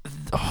somewhere.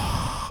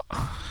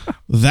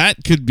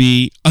 That could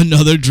be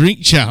another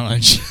drink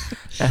challenge.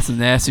 That's some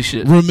nasty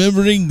shit.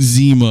 Remembering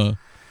Zima.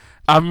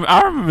 I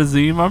remember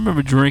Zima. I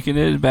remember drinking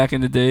it back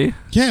in the day.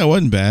 Yeah, it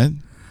wasn't bad.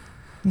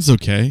 It's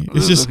okay.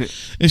 It's just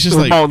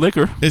like malt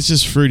liquor. It's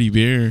just fruity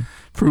beer.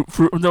 Fruit.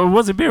 No, it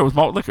wasn't beer. It was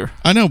malt liquor.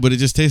 I know, but it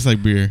just tastes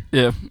like beer.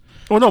 Yeah.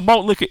 Well, no,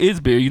 malt liquor is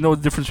beer. You know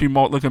the difference between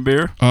malt liquor and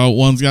beer?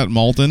 One's got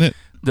malt in it.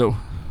 No.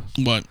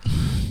 What?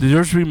 The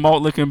difference between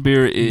malt liquor and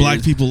beer is...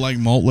 Black people like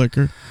malt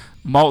liquor?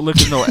 Malt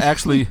liquor, no,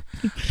 actually,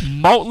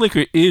 malt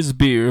liquor is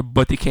beer,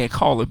 but they can't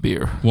call it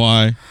beer.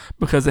 Why?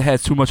 Because it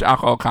has too much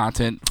alcohol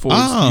content for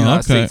the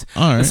United States.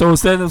 All right. And so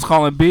instead of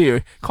calling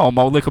beer, call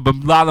malt liquor. But a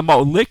lot of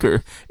malt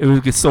liquor, if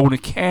it gets sold in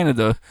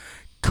Canada,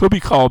 could be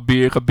called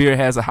beer because beer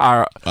has a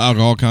higher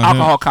alcohol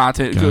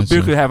content. Gotcha.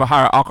 Beer could have a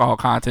higher alcohol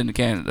content in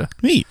Canada.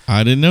 Neat.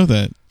 I didn't know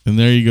that. And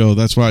there you go.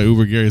 That's why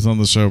Uber Gary's on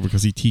the show,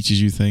 because he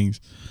teaches you things.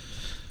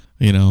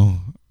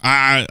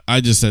 I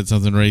just said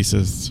something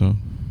racist, so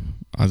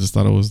I just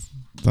thought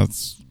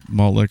that's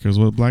malt liquor is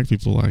what black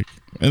people like.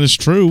 And it's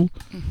true.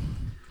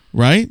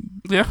 Right?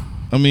 Yeah.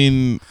 I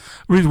mean,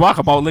 the reason why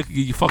malt liquor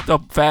get you fucked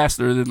up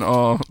faster than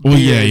well,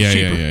 beer.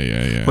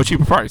 Yeah. But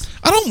cheaper price.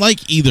 I don't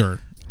like either.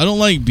 I don't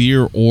like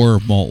beer or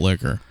malt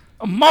liquor.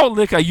 Malt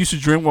liquor I used to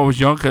drink when I was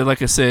young, because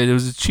like I said, it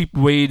was a cheap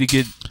way to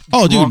get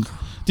drunk.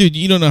 Dude,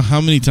 you don't know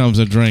how many times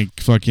I drank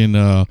fucking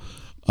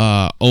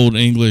Old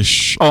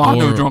English. Oh, I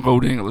never drunk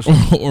Old English.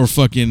 Or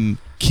fucking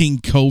King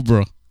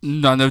Cobra.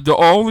 No, the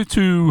only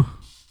two,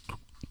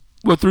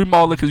 three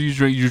malt liquors you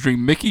drink. You drink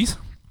Mickey's.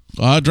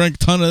 I drank a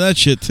ton of that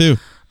shit too.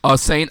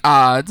 St.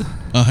 Ides.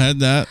 I had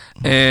that.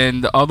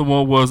 And the other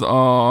one was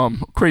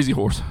Crazy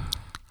Horse.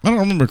 I don't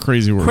remember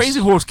Crazy Horse. Crazy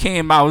Horse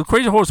came out.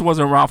 Crazy Horse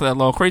wasn't around for that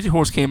long. Crazy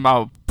Horse came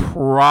out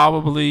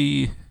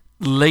probably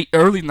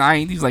early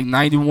 90s, like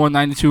 91,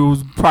 92. It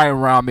was probably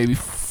around maybe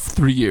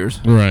 3 years.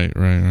 Right.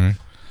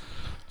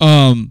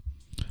 I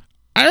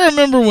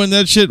remember when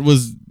that shit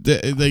was,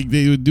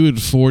 they would do it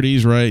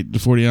 40s, right? The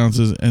 40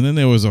 ounces. And then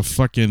there was a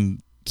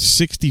fucking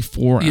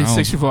 64 ounce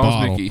 64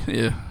 bottle. ounce Mickey,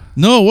 yeah.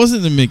 No, it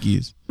wasn't the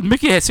Mickey's.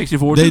 Mickey had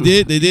 64. They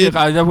too. did. Yeah,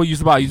 that's what we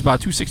used to buy. Used to buy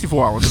 2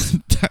 64 ounces.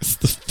 That's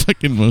the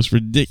fucking most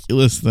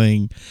ridiculous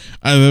thing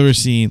I've ever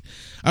seen.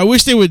 I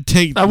wish they would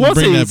bring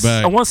that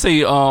back. I want to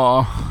say.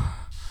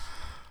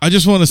 I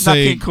just want to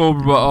say, King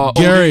Cobra, but,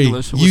 Gary,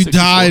 you 64.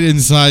 died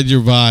inside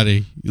your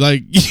body.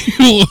 Like,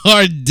 you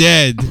are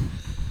dead.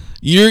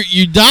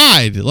 You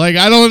died. Like,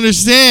 I don't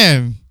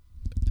understand.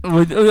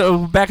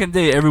 Back in the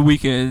day, every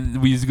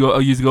weekend we used to go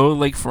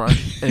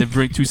lakefront and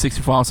drink 2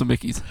 64 ounce of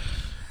Mickey's.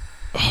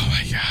 Oh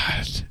my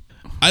god!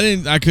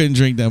 I couldn't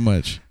drink that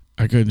much.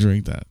 I couldn't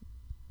drink that.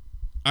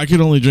 I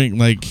could only drink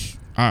like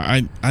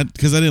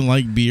because I didn't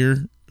like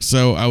beer,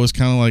 so I was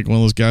kind of like one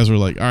of those guys who were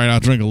like, all right, I'll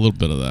drink a little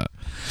bit of that.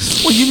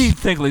 Well, you need to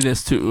think like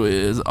this too.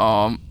 Is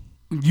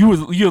you're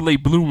a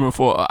late bloomer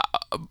for.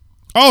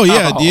 Oh yeah,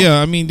 alcohol.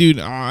 yeah. I mean, dude,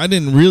 I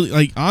didn't really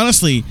like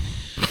honestly,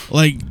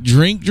 like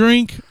drink.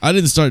 I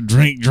didn't start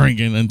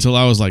drinking until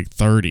I was like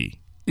 30.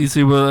 You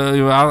see,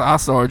 well, I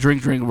started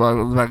drinking when I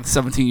was like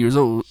 17 years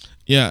old.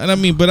 Yeah, and I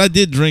mean, but I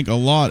did drink a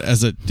lot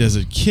as a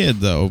kid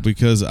though,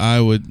 because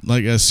I would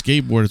like as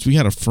skateboarders. We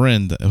had a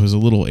friend that was a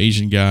little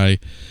Asian guy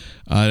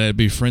that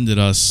befriended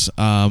us.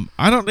 I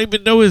don't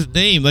even know his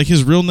name, like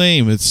his real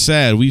name. It's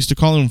sad. We used to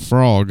call him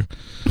Frog.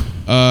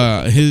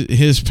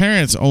 His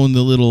parents owned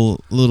the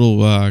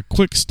little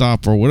Quick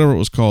Stop or whatever it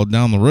was called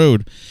down the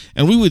road,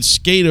 and we would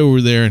skate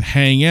over there and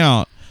hang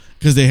out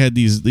because they had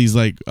these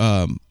like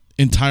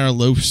entire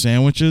loaf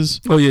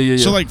sandwiches. Oh yeah.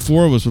 So like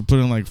 4 of us would put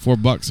in like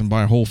 $4 and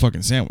buy a whole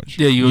fucking sandwich.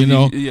 Yeah, you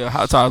know.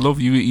 Hot entire loaf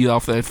you could eat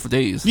off that for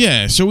days.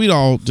 Yeah, so we'd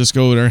all just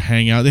go over there,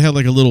 hang out. They had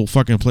like a little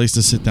fucking place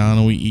to sit down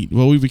and we eat.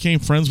 Well, we became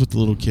friends with the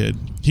little kid.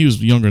 He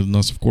was younger than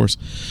us, of course.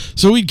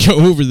 So we'd go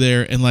over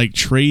there and like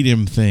trade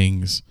him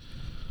things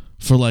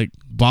for like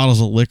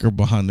bottles of liquor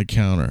behind the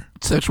counter.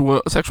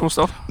 Sexual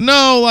stuff?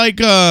 No, like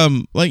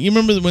you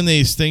remember when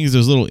those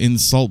little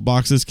insult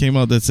boxes came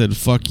out that said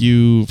 "fuck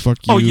you,"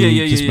 Oh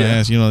yeah, kiss my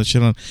ass, you know that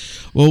shit on.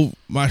 Well,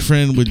 my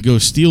friend would go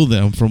steal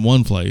them from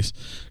one place,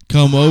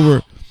 come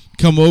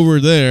over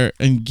there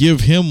and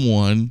give him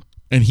one,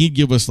 and he'd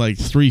give us like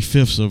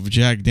 3/5 of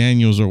Jack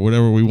Daniels or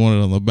whatever we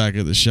wanted on the back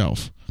of the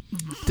shelf.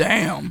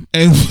 Damn.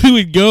 And we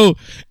would go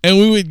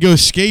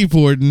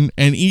skateboarding,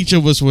 and each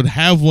of us would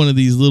have one of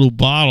these little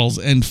bottles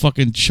and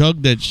fucking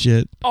chug that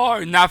shit.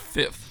 Or not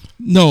 5th.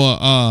 No,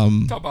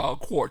 talk about a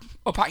quart,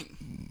 a pint.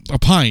 A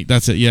pint,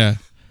 that's it, yeah.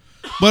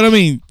 But I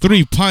mean,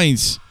 3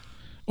 pints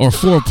or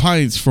 4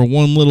 pints for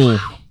one little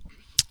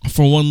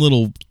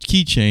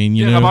keychain,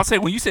 you know. I'm about to say,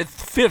 when you said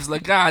 5ths,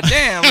 like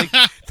goddamn, like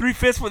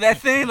 3/5 for that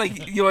thing,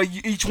 like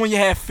each one you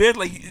have 5th,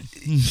 like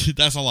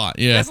that's a lot,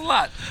 yeah. That's a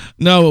lot.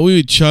 No, but we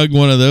would chug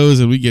one of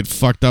those and we get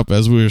fucked up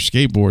as we were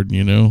skateboarding,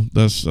 you know.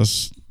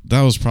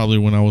 That was probably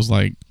when I was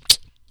like,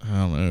 I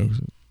don't know,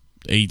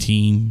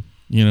 18,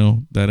 you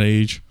know, that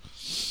age.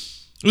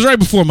 It was right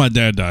before my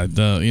dad died,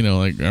 you know,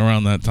 like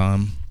around that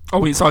time. Oh,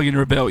 we saw you getting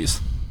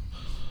rebellious.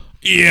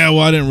 Yeah,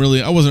 well,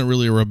 I wasn't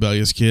really a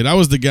rebellious kid. I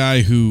was the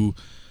guy who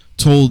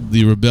told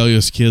the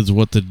rebellious kids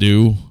what to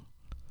do,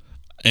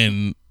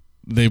 and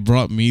they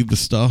brought me the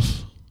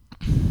stuff.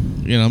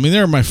 You know, I mean, they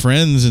were my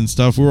friends and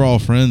stuff. We were all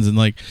friends, and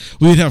like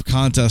we'd have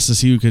contests to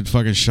see who could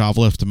fucking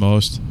shoplift the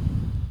most.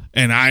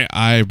 And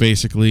I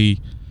basically,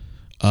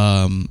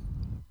 I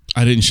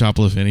didn't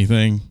shoplift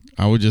anything.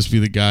 I would just be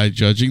the guy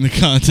judging the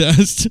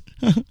contest.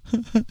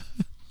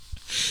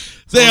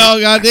 They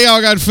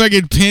all got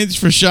fucking pinched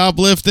for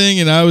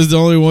shoplifting, and I was the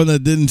only one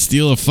that didn't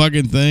steal a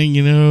fucking thing.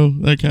 You know,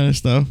 that kind of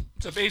stuff.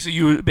 So basically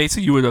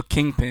you were the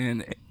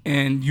kingpin,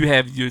 and you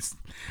have your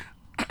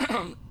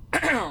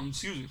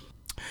excuse me.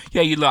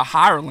 Yeah, you little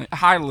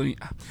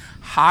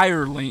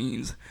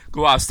hirelings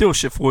go out steal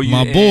shit for you.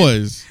 My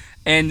boys.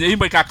 And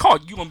anybody got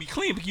caught, you gonna be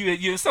clean because you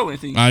didn't steal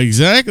anything.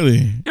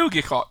 Exactly. You'll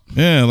get caught.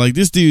 Yeah, like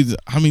this dude.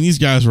 I mean, these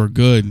guys were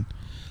good.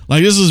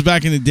 Like this was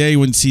back in the day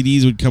when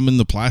CDs would come in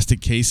the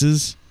plastic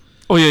cases.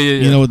 Oh yeah.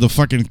 You know, with the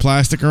fucking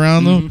plastic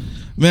around them.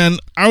 Man,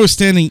 I was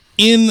standing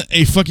in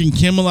a fucking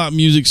Camelot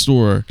music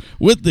store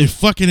with the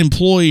fucking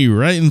employee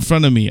right in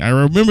front of me. I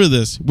remember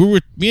this.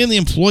 Me and the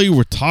employee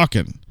were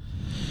talking.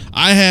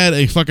 I had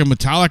a fucking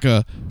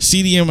Metallica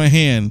CD in my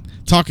hand,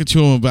 talking to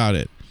him about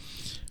it.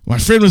 My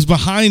friend was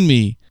behind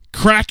me,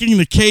 cracking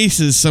the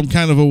cases some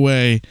kind of a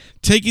way,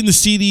 taking the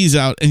CDs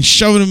out and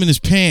shoving them in his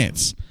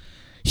pants.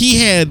 He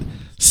had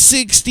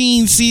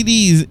 16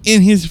 CDs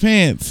in his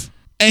pants,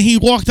 and he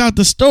walked out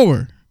the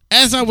store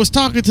as I was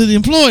talking to the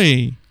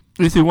employee.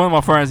 You see, one of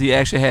my friends, he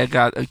actually had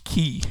got a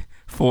key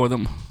for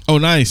them. Oh,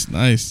 nice.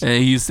 And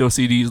he used still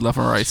CDs left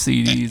and right,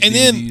 CDs, and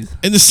DVDs.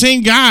 And the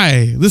same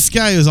guy, this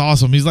guy is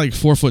awesome. He's like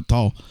 4 foot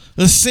tall.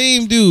 The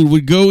same dude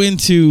would go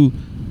into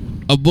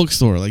a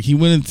bookstore. Like, he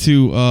went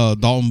into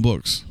Dalton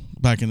Books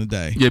back in the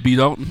day. Yeah, B.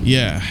 Dalton?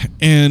 Yeah.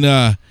 And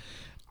I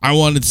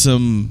wanted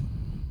some,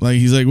 like,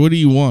 he's like, what do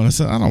you want? I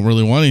said, I don't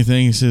really want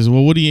anything. He says,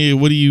 well, what do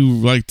you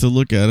like to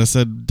look at? I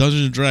said,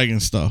 Dungeons and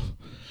Dragons stuff.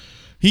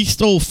 He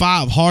stole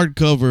 5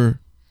 hardcover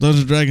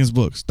Dungeons and Dragons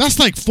books. That's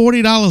like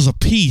 $40 a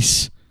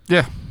piece.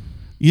 Yeah.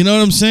 You know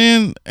what I'm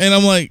saying? And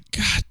I'm like,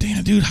 God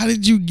damn, dude, how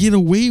did you get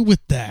away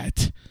with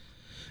that?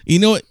 You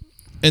know what?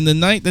 And the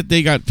night that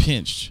they got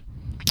pinched,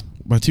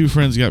 my 2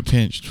 friends got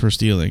pinched for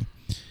stealing.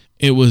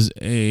 It was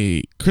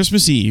a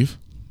Christmas Eve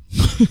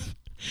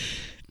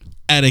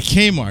at a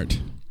Kmart.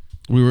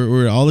 We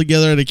were all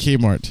together at a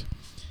Kmart.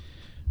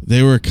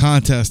 They were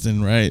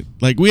contesting, right?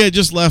 Like, we had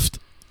just left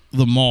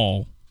the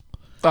mall.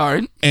 All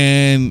right.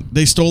 And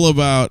they stole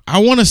about, I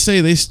want to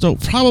say they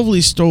probably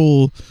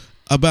stole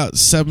about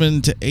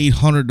 $700 to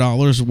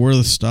 $800 worth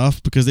of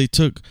stuff, because they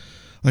took,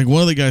 like,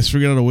 one of the guys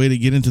figured out a way to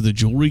get into the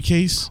jewelry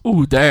case.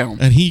 Ooh, damn.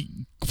 And he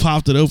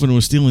popped it open and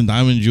was stealing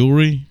diamond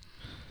jewelry.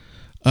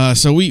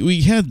 So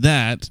we had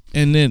that,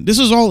 and then this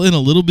was all in a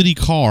little bitty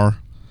car.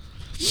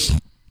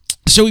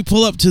 So we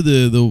pull up to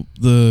the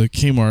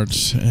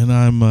Kmart, and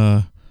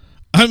I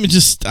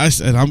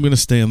said, I'm gonna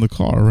stay in the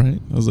car, right?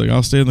 I was like,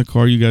 I'll stay in the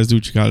car. You guys do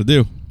what you got to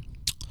do.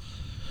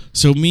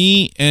 So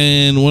me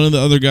and one of the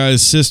other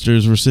guy's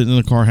sisters were sitting in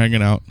the car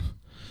hanging out.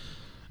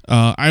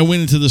 I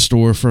went into the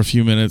store for a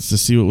few minutes to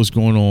see what was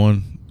going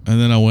on, and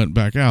then I went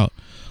back out.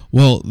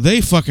 Well, they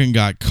fucking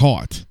got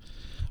caught.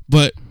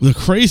 But the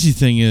crazy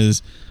thing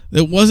is,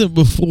 it wasn't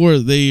before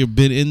they had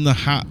been in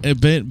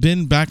the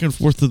been back and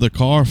forth to the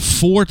car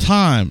 4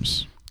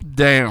 times.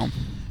 Damn.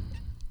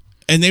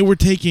 And they were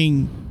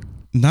taking,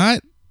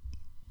 not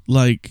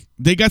like,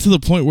 they got to the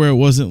point where it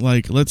wasn't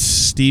like, let's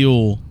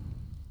steal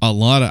a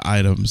lot of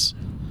items.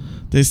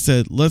 They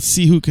said, let's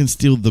see who can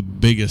steal the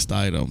biggest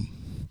item.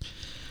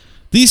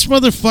 These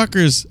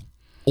motherfuckers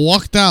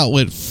walked out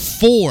with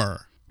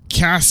 4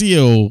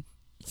 Casio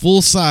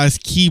full-size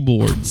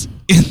keyboards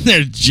in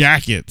their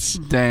jackets.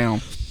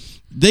 Damn.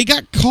 They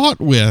got caught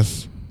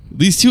with,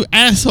 these 2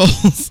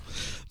 assholes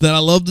that I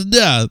love to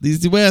death,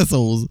 these 2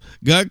 assholes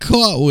got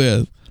caught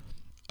with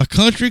a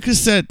country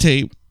cassette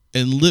tape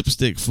and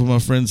lipstick for my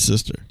friend's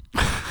sister.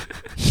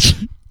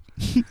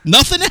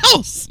 Nothing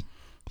else.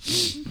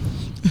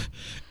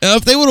 And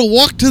if they would have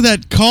walked to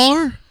that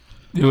car,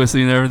 you would have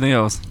seen everything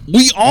else.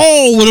 We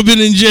all would have been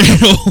in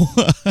jail.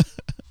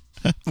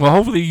 Well,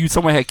 hopefully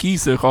somebody had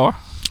keys to the car.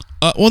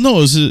 Well, no,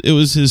 it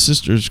was his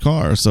sister's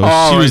car, so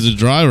she was the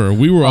driver.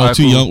 We were all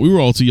too young. We were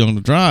all too young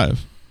to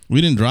drive.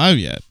 We didn't drive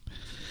yet.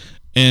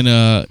 And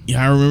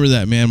yeah, I remember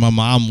that, man. My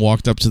mom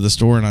walked up to the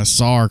store, and I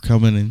saw her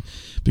coming in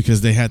because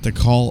they had to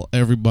call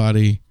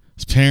everybody's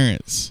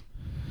parents.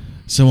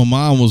 So my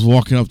mom was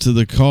walking up to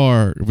the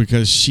car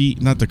because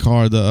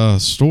the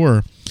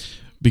store,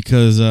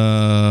 because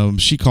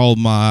she called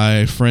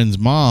my friend's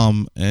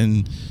mom,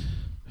 and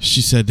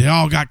she said they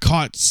all got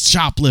caught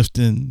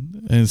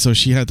shoplifting, and so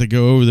she had to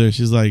go over there.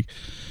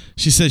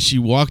 She said she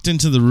walked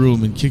into the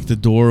room and kicked the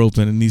door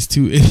open, and these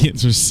 2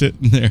 idiots were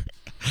sitting there.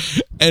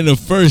 And the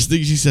first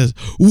thing she says,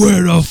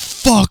 "Where the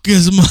fuck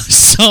is my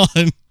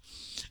son?"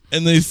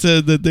 And they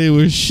said that they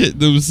were shitting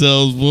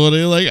themselves, boy.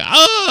 They're like,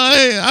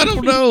 I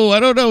don't know.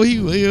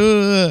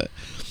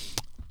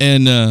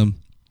 And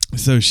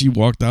so she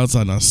walked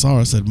outside, and I saw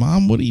her. I said,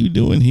 "Mom, what are you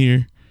doing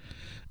here?"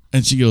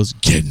 And she goes,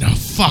 "Get in the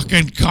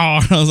fucking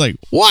car." I was like,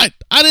 "What?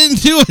 I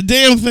didn't do a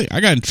damn thing." I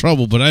got in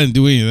trouble, but I didn't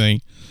do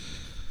anything.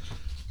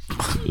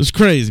 It was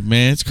crazy,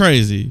 man. It's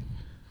crazy.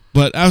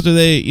 But after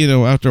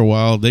after a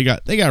while, they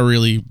got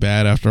really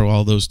bad after a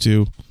while, those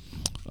 2.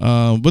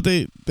 But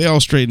they all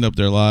straightened up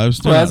their lives.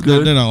 That's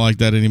good. They're not like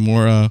that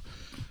anymore.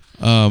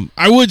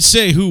 I would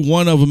say who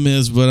one of them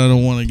is, but I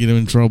don't want to get him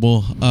in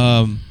trouble.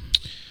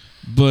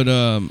 But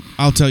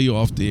I'll tell you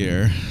off the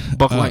air.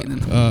 Buck Lightning.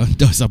 No,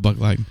 it's not Buck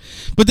Lightning.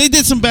 But they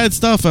did some bad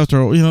stuff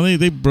after.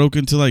 They broke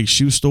into like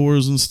shoe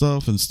stores and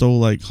stuff and stole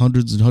like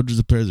hundreds and hundreds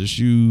of pairs of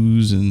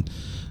shoes, and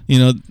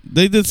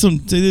they did some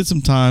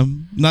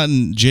time. Not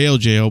in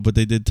jail, but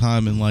they did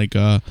time in like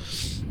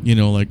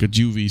like a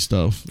juvie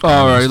stuff.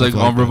 All right, like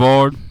on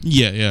Brevard.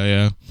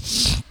 Yeah.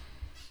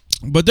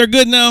 But they're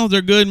good now.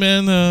 They're good,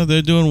 man.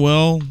 They're doing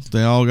well.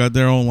 They all got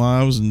their own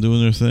lives and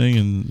doing their thing,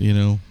 and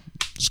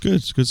it's good.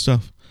 It's good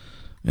stuff.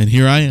 And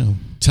here I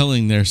am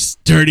telling their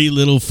dirty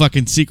little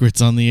fucking secrets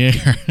on the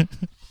air.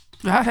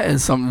 I had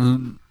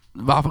something.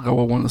 I forgot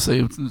what I wanted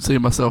to say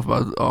myself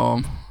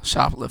about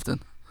shoplifting.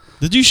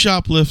 Did you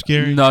shoplift,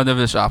 Gary? No, I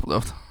never did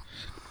shoplift.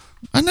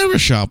 I never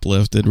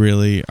shoplifted,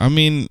 really. I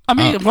mean, when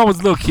I was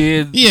a little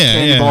kid,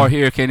 candy bar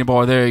here, candy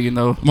bar there, you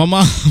know. My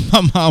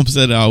mom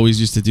said I always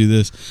used to do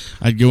this.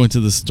 I'd go into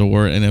the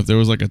store, and if there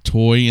was like a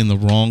toy in the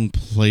wrong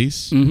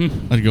place,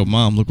 I'd go,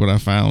 Mom, look what I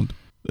found.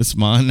 It's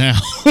mine now.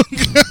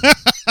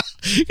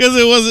 Because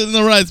it wasn't in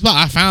the right spot.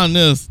 I found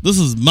this. This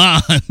is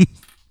mine.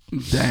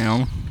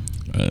 Damn.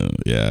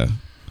 Yeah.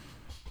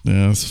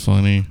 Yeah, it's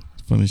funny.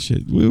 Funny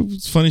shit.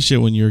 It's funny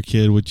shit when you're a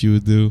kid, what you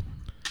would do.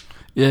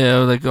 Yeah,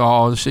 like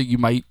all the shit you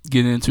might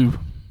get into.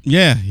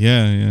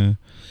 Yeah.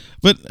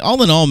 But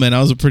all in all, man, I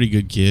was a pretty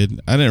good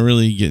kid. I didn't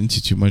really get into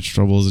too much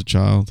trouble as a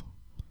child.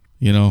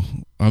 You know,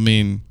 I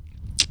mean,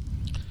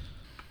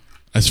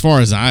 as far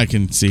as I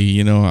can see,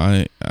 you know,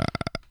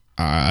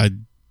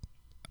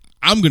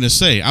 I'm going to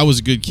say I was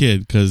a good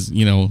kid because,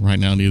 you know, right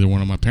now neither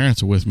one of my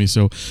parents are with me,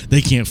 so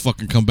they can't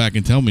fucking come back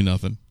and tell me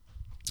nothing.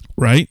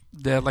 Right?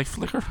 That light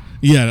flicker?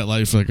 Yeah, that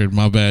light flickered.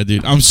 My bad,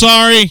 dude. I'm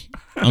sorry.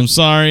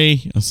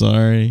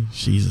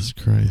 Jesus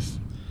Christ.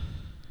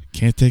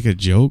 Can't take a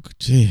joke?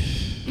 Gee.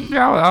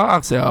 Yeah,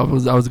 I'll say I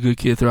was a good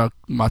kid throughout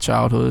my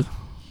childhood.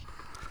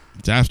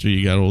 It's after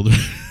you got older.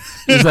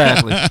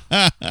 Exactly.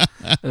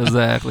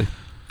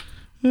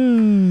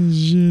 Oh,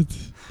 shit.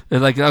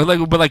 And like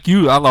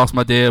you, I lost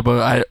my dad,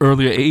 but at an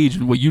earlier age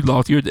than what you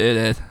lost your dad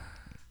at.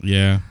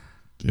 Yeah.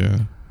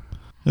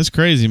 That's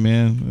crazy,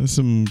 man. That's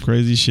some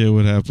crazy shit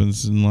what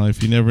happens in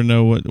life. You never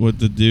know what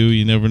to do.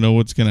 You never know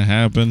what's going to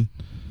happen.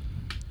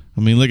 I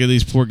mean, look at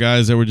these poor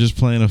guys that were just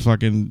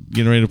getting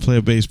ready to play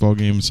a baseball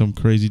game, and some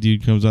crazy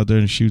dude comes out there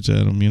and shoots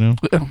at them, you know?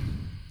 Yeah.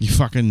 You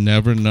fucking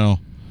never know.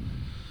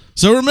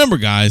 So remember,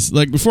 guys,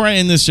 like before I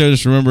end this show,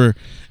 just remember,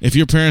 if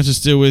your parents are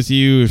still with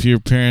you, if your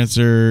parents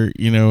are,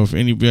 you know, if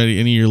any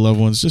of your loved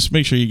ones, just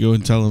make sure you go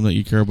and tell them that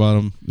you care about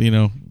them, you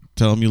know,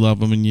 tell them you love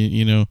them and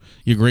you know,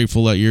 you're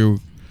grateful that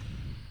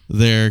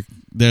they're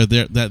there,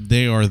 that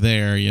they are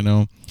there, you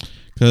know,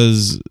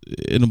 because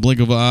in a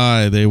blink of an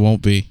eye, they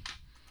won't be.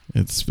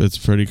 It's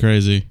pretty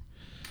crazy.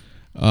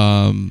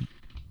 But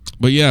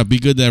yeah, be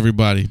good to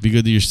everybody. Be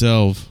good to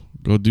yourself.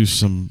 Go do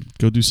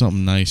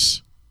something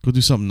nice. Go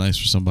do something nice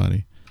for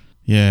somebody.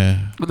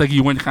 Yeah. But like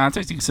you win the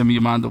contest, you can send me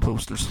your Mondo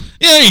posters.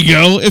 Yeah, there you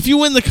go. If you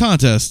win the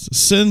contest,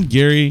 send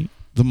Gary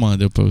the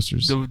Mondo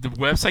posters. The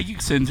website you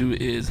can send to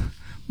is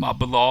my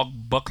blog,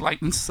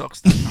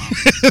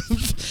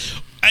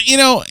 bucklightningsucks.com. You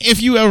know,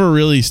 if you ever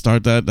really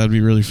start that'd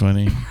be really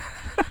funny.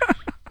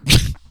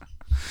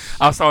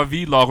 I'll start a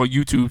vlog on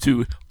YouTube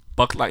too.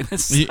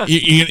 Bucklightning.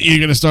 You're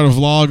gonna start a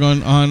vlog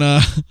on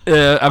online,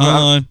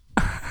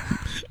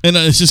 and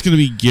it's just gonna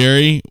be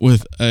Gary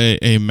with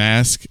a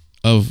mask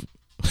of.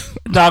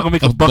 Nah, I'm gonna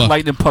make a Buck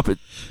Lightning puppet.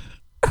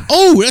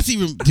 Oh, that's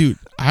even, dude.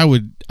 I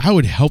would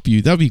help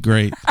you. That'd be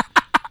great.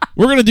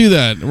 We're gonna do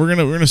that. We're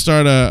gonna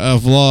start a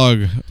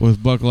vlog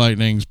with Buck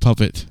Lightning's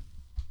puppet.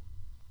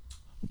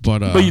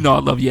 But you know I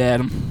love you,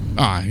 Adam.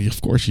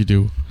 Of course you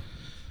do.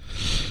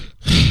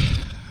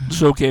 The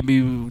show can't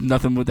be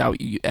nothing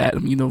without you,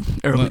 Adam. You know,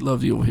 everybody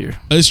loves you over here.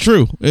 It's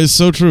true. It's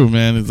so true,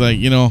 man. It's like,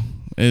 you know,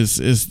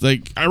 it's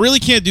like I really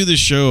can't do this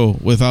show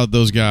without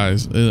those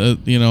guys.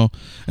 You know,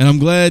 and I'm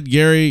glad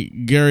Gary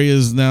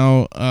is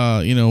now,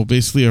 you know,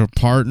 basically a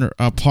part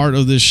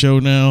of this show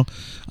now,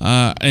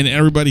 and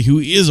everybody who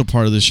is a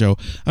part of the show.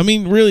 I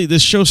mean, really,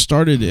 this show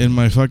started in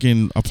my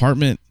fucking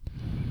apartment.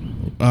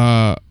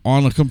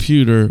 On a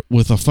computer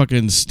with a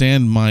fucking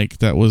stand mic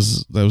that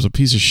was a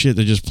piece of shit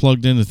that just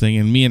plugged in the thing,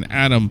 and me and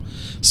Adam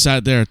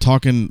sat there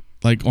talking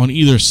like on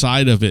either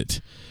side of it.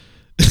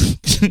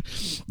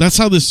 That's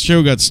how this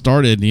show got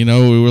started, you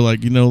know. We were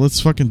like, you know,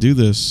 let's fucking do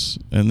this,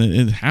 and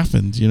it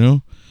happened, you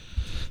know.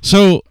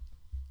 So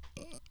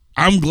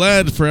I'm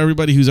glad for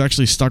everybody who's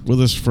actually stuck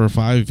with us for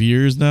 5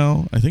 years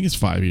now. I think it's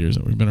 5 years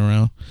that we've been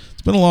around.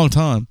 It's been a long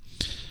time,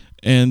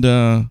 and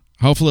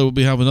hopefully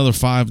we'll have another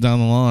 5 down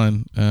the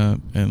line.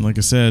 And like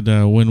I said,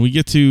 when we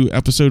get to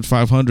episode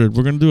 500,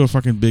 we're going to do a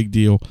fucking big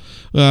deal.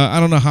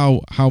 I don't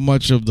know how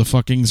much of the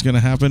fucking's going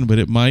to happen, but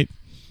it might.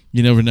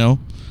 You never know.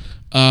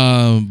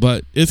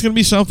 But it's going to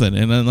be something.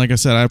 And then, like I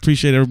said, I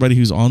appreciate everybody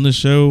who's on the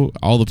show,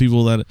 all the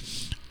people that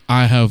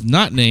I have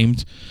not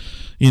named.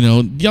 You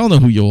know, y'all know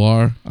who you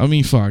are. I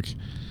mean, fuck.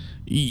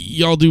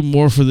 Y'all do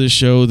more for this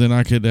show than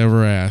I could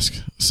ever ask.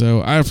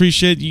 So I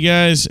appreciate you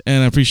guys,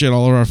 and I appreciate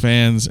all of our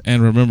fans.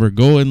 And remember,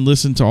 go and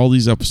listen to all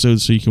these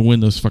episodes so you can win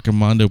those fucking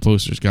Mondo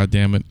posters. God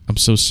damn it. I'm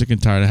so sick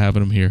and tired of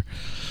having them here.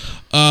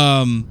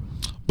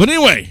 But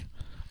anyway,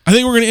 I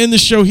think we're going to end the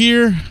show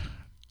here.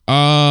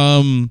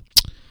 And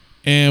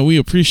we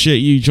appreciate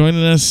you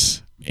joining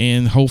us,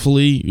 and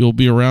hopefully you'll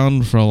be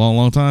around for a long,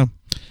 long time.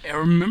 And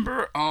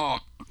remember,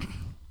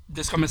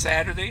 this coming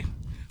Saturday,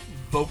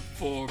 vote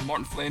for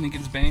Martin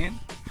Flanagan's band.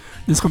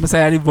 This coming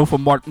Saturday, vote for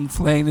Martin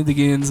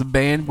Flanagan's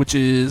band, which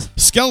is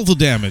Skeletal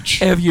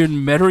Damage. If you're in the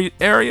Metro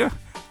area,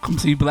 come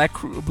see Breach.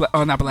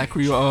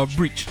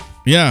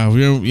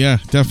 Yeah,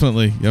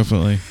 definitely. If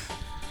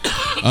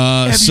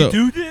you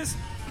do this,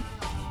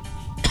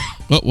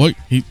 what?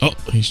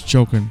 He's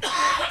choking.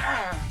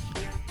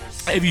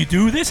 If you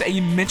do this and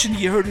you mention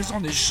you heard this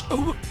on this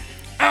show,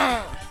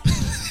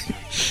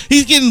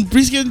 He's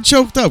getting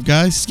choked up,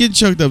 guys. He's getting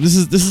choked up.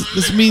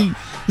 This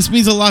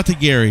means a lot to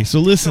Gary. So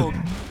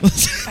listen,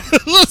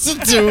 listen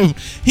to him.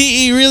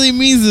 He really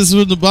means this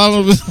from the bottom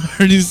of his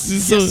heart. Yes,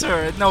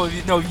 sir. No,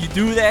 if you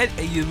do that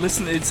and you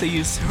listen and say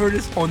you heard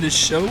it on this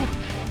show,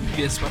 you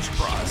get a special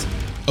prize.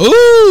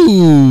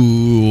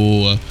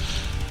 Ooh,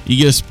 you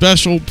get a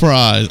special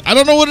prize. I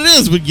don't know what it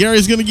is, but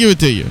Gary's gonna give it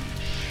to you.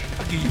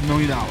 I'll give you $1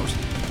 million.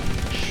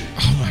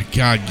 Oh my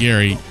God,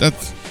 Gary.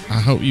 I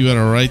hope you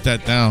better write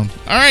that down.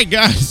 All right,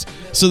 guys.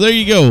 So there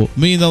you go, $1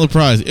 million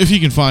prize if you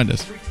can find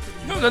us.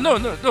 No.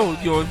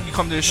 You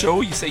come to the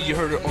show. You say you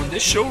heard it on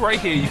this show right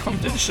here. You come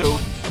to the show.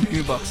 $1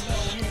 million.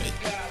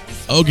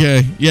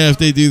 Okay, yeah. If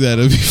they do that,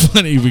 it'd be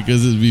funny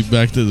because it'd be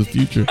Back to the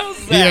Future.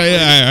 Exactly.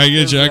 Yeah. I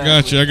get you. I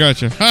got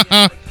you.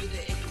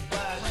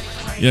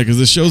 Yeah, because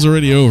the show's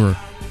already over.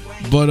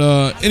 But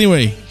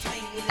anyway,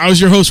 I was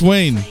your host,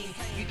 Wayne.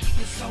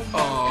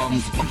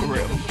 Uncle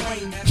Real.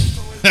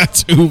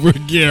 That's Uber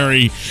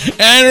Gary.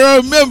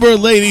 And remember,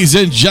 ladies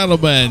and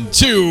gentlemen,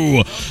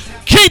 to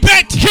keep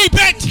it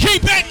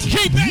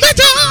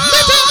metal.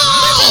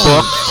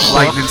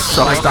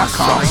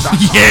 BookLightningSucks.com.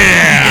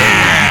 Yeah.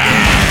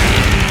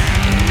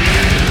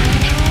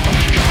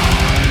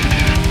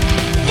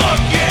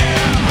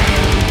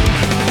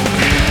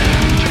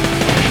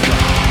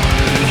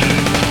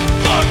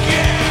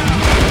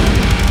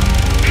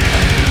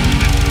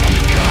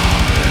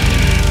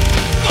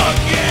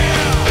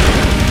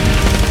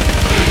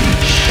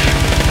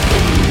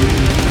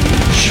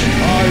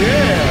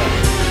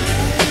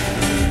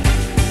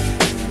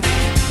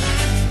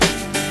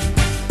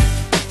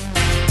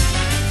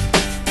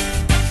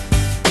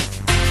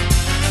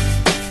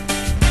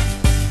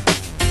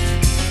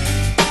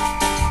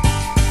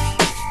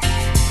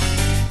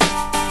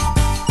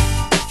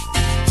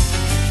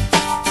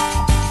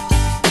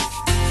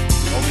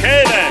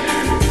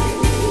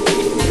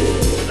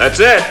 That's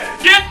it.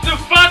 Get